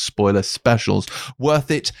empireonline.com/spoiler specials.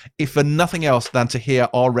 Worth it, if for nothing else than to hear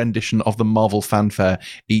our rendition of the Marvel fanfare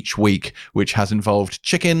each week, which has involved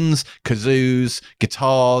chickens, kazoos,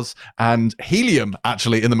 guitars, and helium,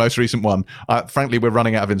 actually, in the most recent one. Frankly, we're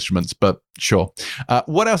running out of instruments, but sure.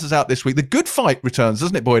 What else is out this week? The Good Fight returns,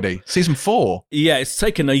 doesn't it, Boydie? Season 4. Yeah, it's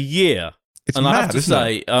taken a year. It's and mad, I have to isn't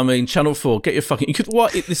say, it? I mean, Channel 4, get your fucking...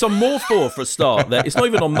 It's on More 4 for a start. It's not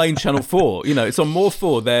even on main Channel 4. It's on More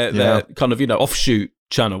 4, their kind of, offshoot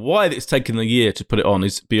channel. Why it's taken a year to put it on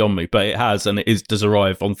is beyond me, but it has, and it does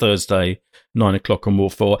arrive on Thursday, 9 o'clock on More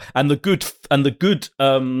 4. And the good, what's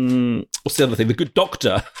the other thing? The Good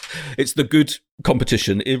Doctor. It's the good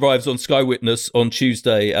competition. It arrives on Sky Witness on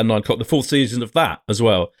Tuesday at 9 o'clock. The 4th season of that as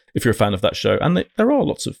well, if you're a fan of that show. And there are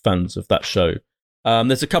lots of fans of that show.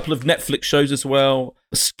 There's a couple of Netflix shows as well.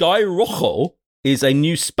 Sky Rojo is a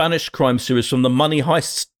new Spanish crime series from the Money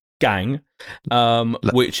Heist gang,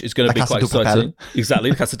 which is going to be quite exciting.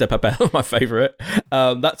 Exactly, Casa de Papel, my favourite.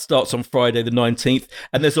 That starts on Friday the 19th.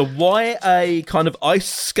 And there's a YA kind of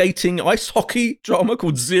ice hockey drama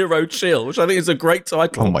called Zero Chill, which I think is a great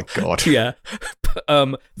title. Oh my God. Yeah.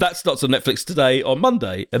 That starts on Netflix today on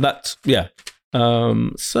Monday. And that's, yeah.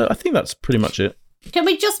 So I think that's pretty much it. Can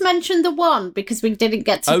we just mention The One, because we didn't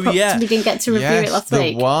get to review it last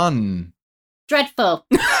week? The One. Dreadful.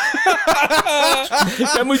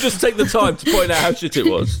 Can we just take the time to point out how shit it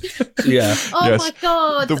was? Yeah. Oh my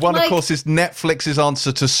God. The One, of course, is Netflix's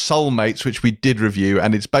answer to Soulmates, which we did review,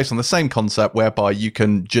 and it's based on the same concept whereby you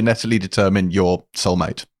can genetically determine your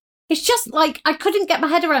soulmate. It's just like, I couldn't get my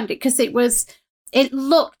head around it because it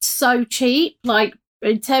looked so cheap. Like,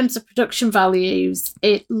 in terms of production values,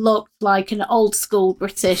 it looked like an old school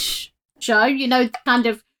British show. Kind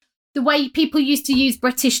of the way people used to use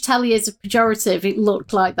British telly as a pejorative, it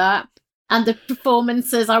looked like that. And the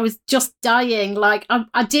performances, I was just dying. Like, I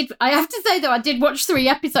have to say, though, I did watch 3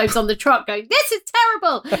 episodes on the trot going, this is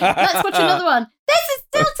terrible. Let's watch another one. This is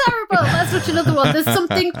still terrible. Let's watch another one. There's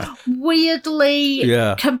something weirdly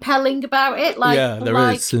compelling about it. Like,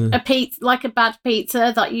 there is. A pizza, like a bad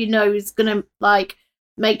pizza that is going to, like,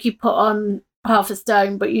 make you put on half a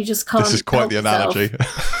stone, but you just can't. This is quite the analogy.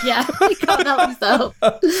 Yeah, you can't help yourself.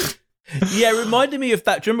 Yeah, it reminded me of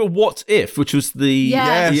that. Do you remember What If, which was the...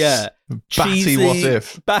 Yes. Cheesy, Batty What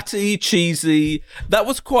If. Batty, cheesy. That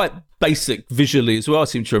was quite basic visually as well, I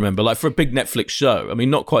seem to remember. Like, for a big Netflix show. I mean,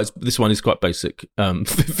 not quite as... This one is quite basic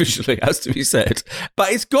visually, has to be said. But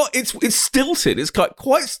it's stilted. It's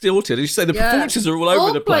quite stilted. As you say, the performances are all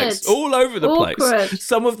over the place. All over the place.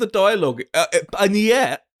 Some of the dialogue. And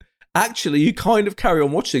yet... Actually, you kind of carry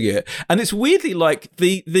on watching it, and it's weirdly like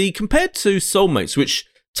the compared to Soulmates, which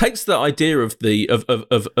takes the idea of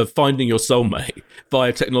of finding your soulmate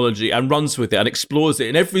via technology and runs with it and explores it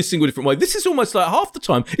in every single different way. This is almost like half the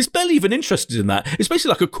time it's barely even interested in that. It's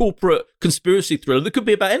basically like a corporate conspiracy thriller that could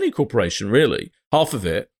be about any corporation, really. Half of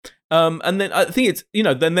it. And then I think it's,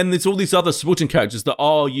 then there's all these other supporting characters that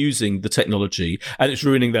are using the technology and it's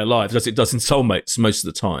ruining their lives, as it does in Soulmates most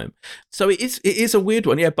of the time. So it is a weird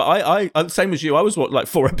one, yeah. But I same as you, I was like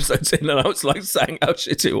 4 episodes in and I was like saying how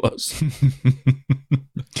shit it was.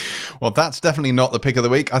 Well, that's definitely not the pick of the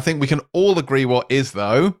week. I think we can all agree what is,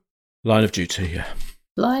 though. Line of Duty, yeah.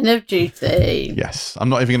 Line of Duty. Yes. I'm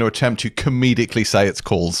not even going to attempt to comedically say it's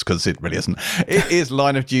called, because it really isn't. It is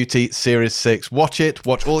Line of Duty Series 6. Watch it.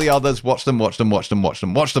 Watch all the others. Watch them. And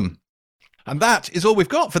that is all we've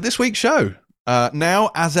got for this week's show.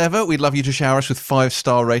 Now, as ever, we'd love you to shower us with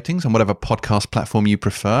 5-star ratings on whatever podcast platform you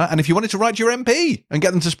prefer. And if you wanted to write to your MP and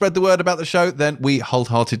get them to spread the word about the show, then we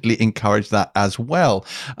wholeheartedly encourage that as well.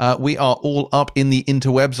 We are all up in the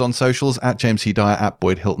interwebs on socials at James C. Dyer, at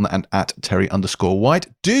Boyd Hilton, and at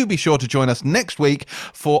Terry_White. Do be sure to join us next week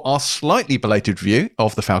for our slightly belated review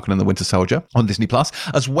of The Falcon and the Winter Soldier on Disney+,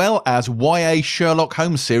 as well as YA Sherlock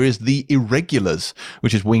Holmes series The Irregulars,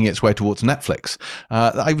 which is winging its way towards Netflix.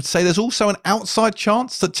 I would say there's also an outside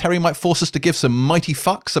chance that Terry might force us to give some mighty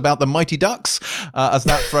fucks about the Mighty Ducks, as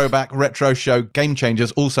that throwback retro show Game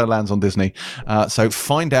Changers also lands on Disney. So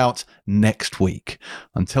find out next week.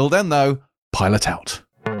 Until then, though, pilot out.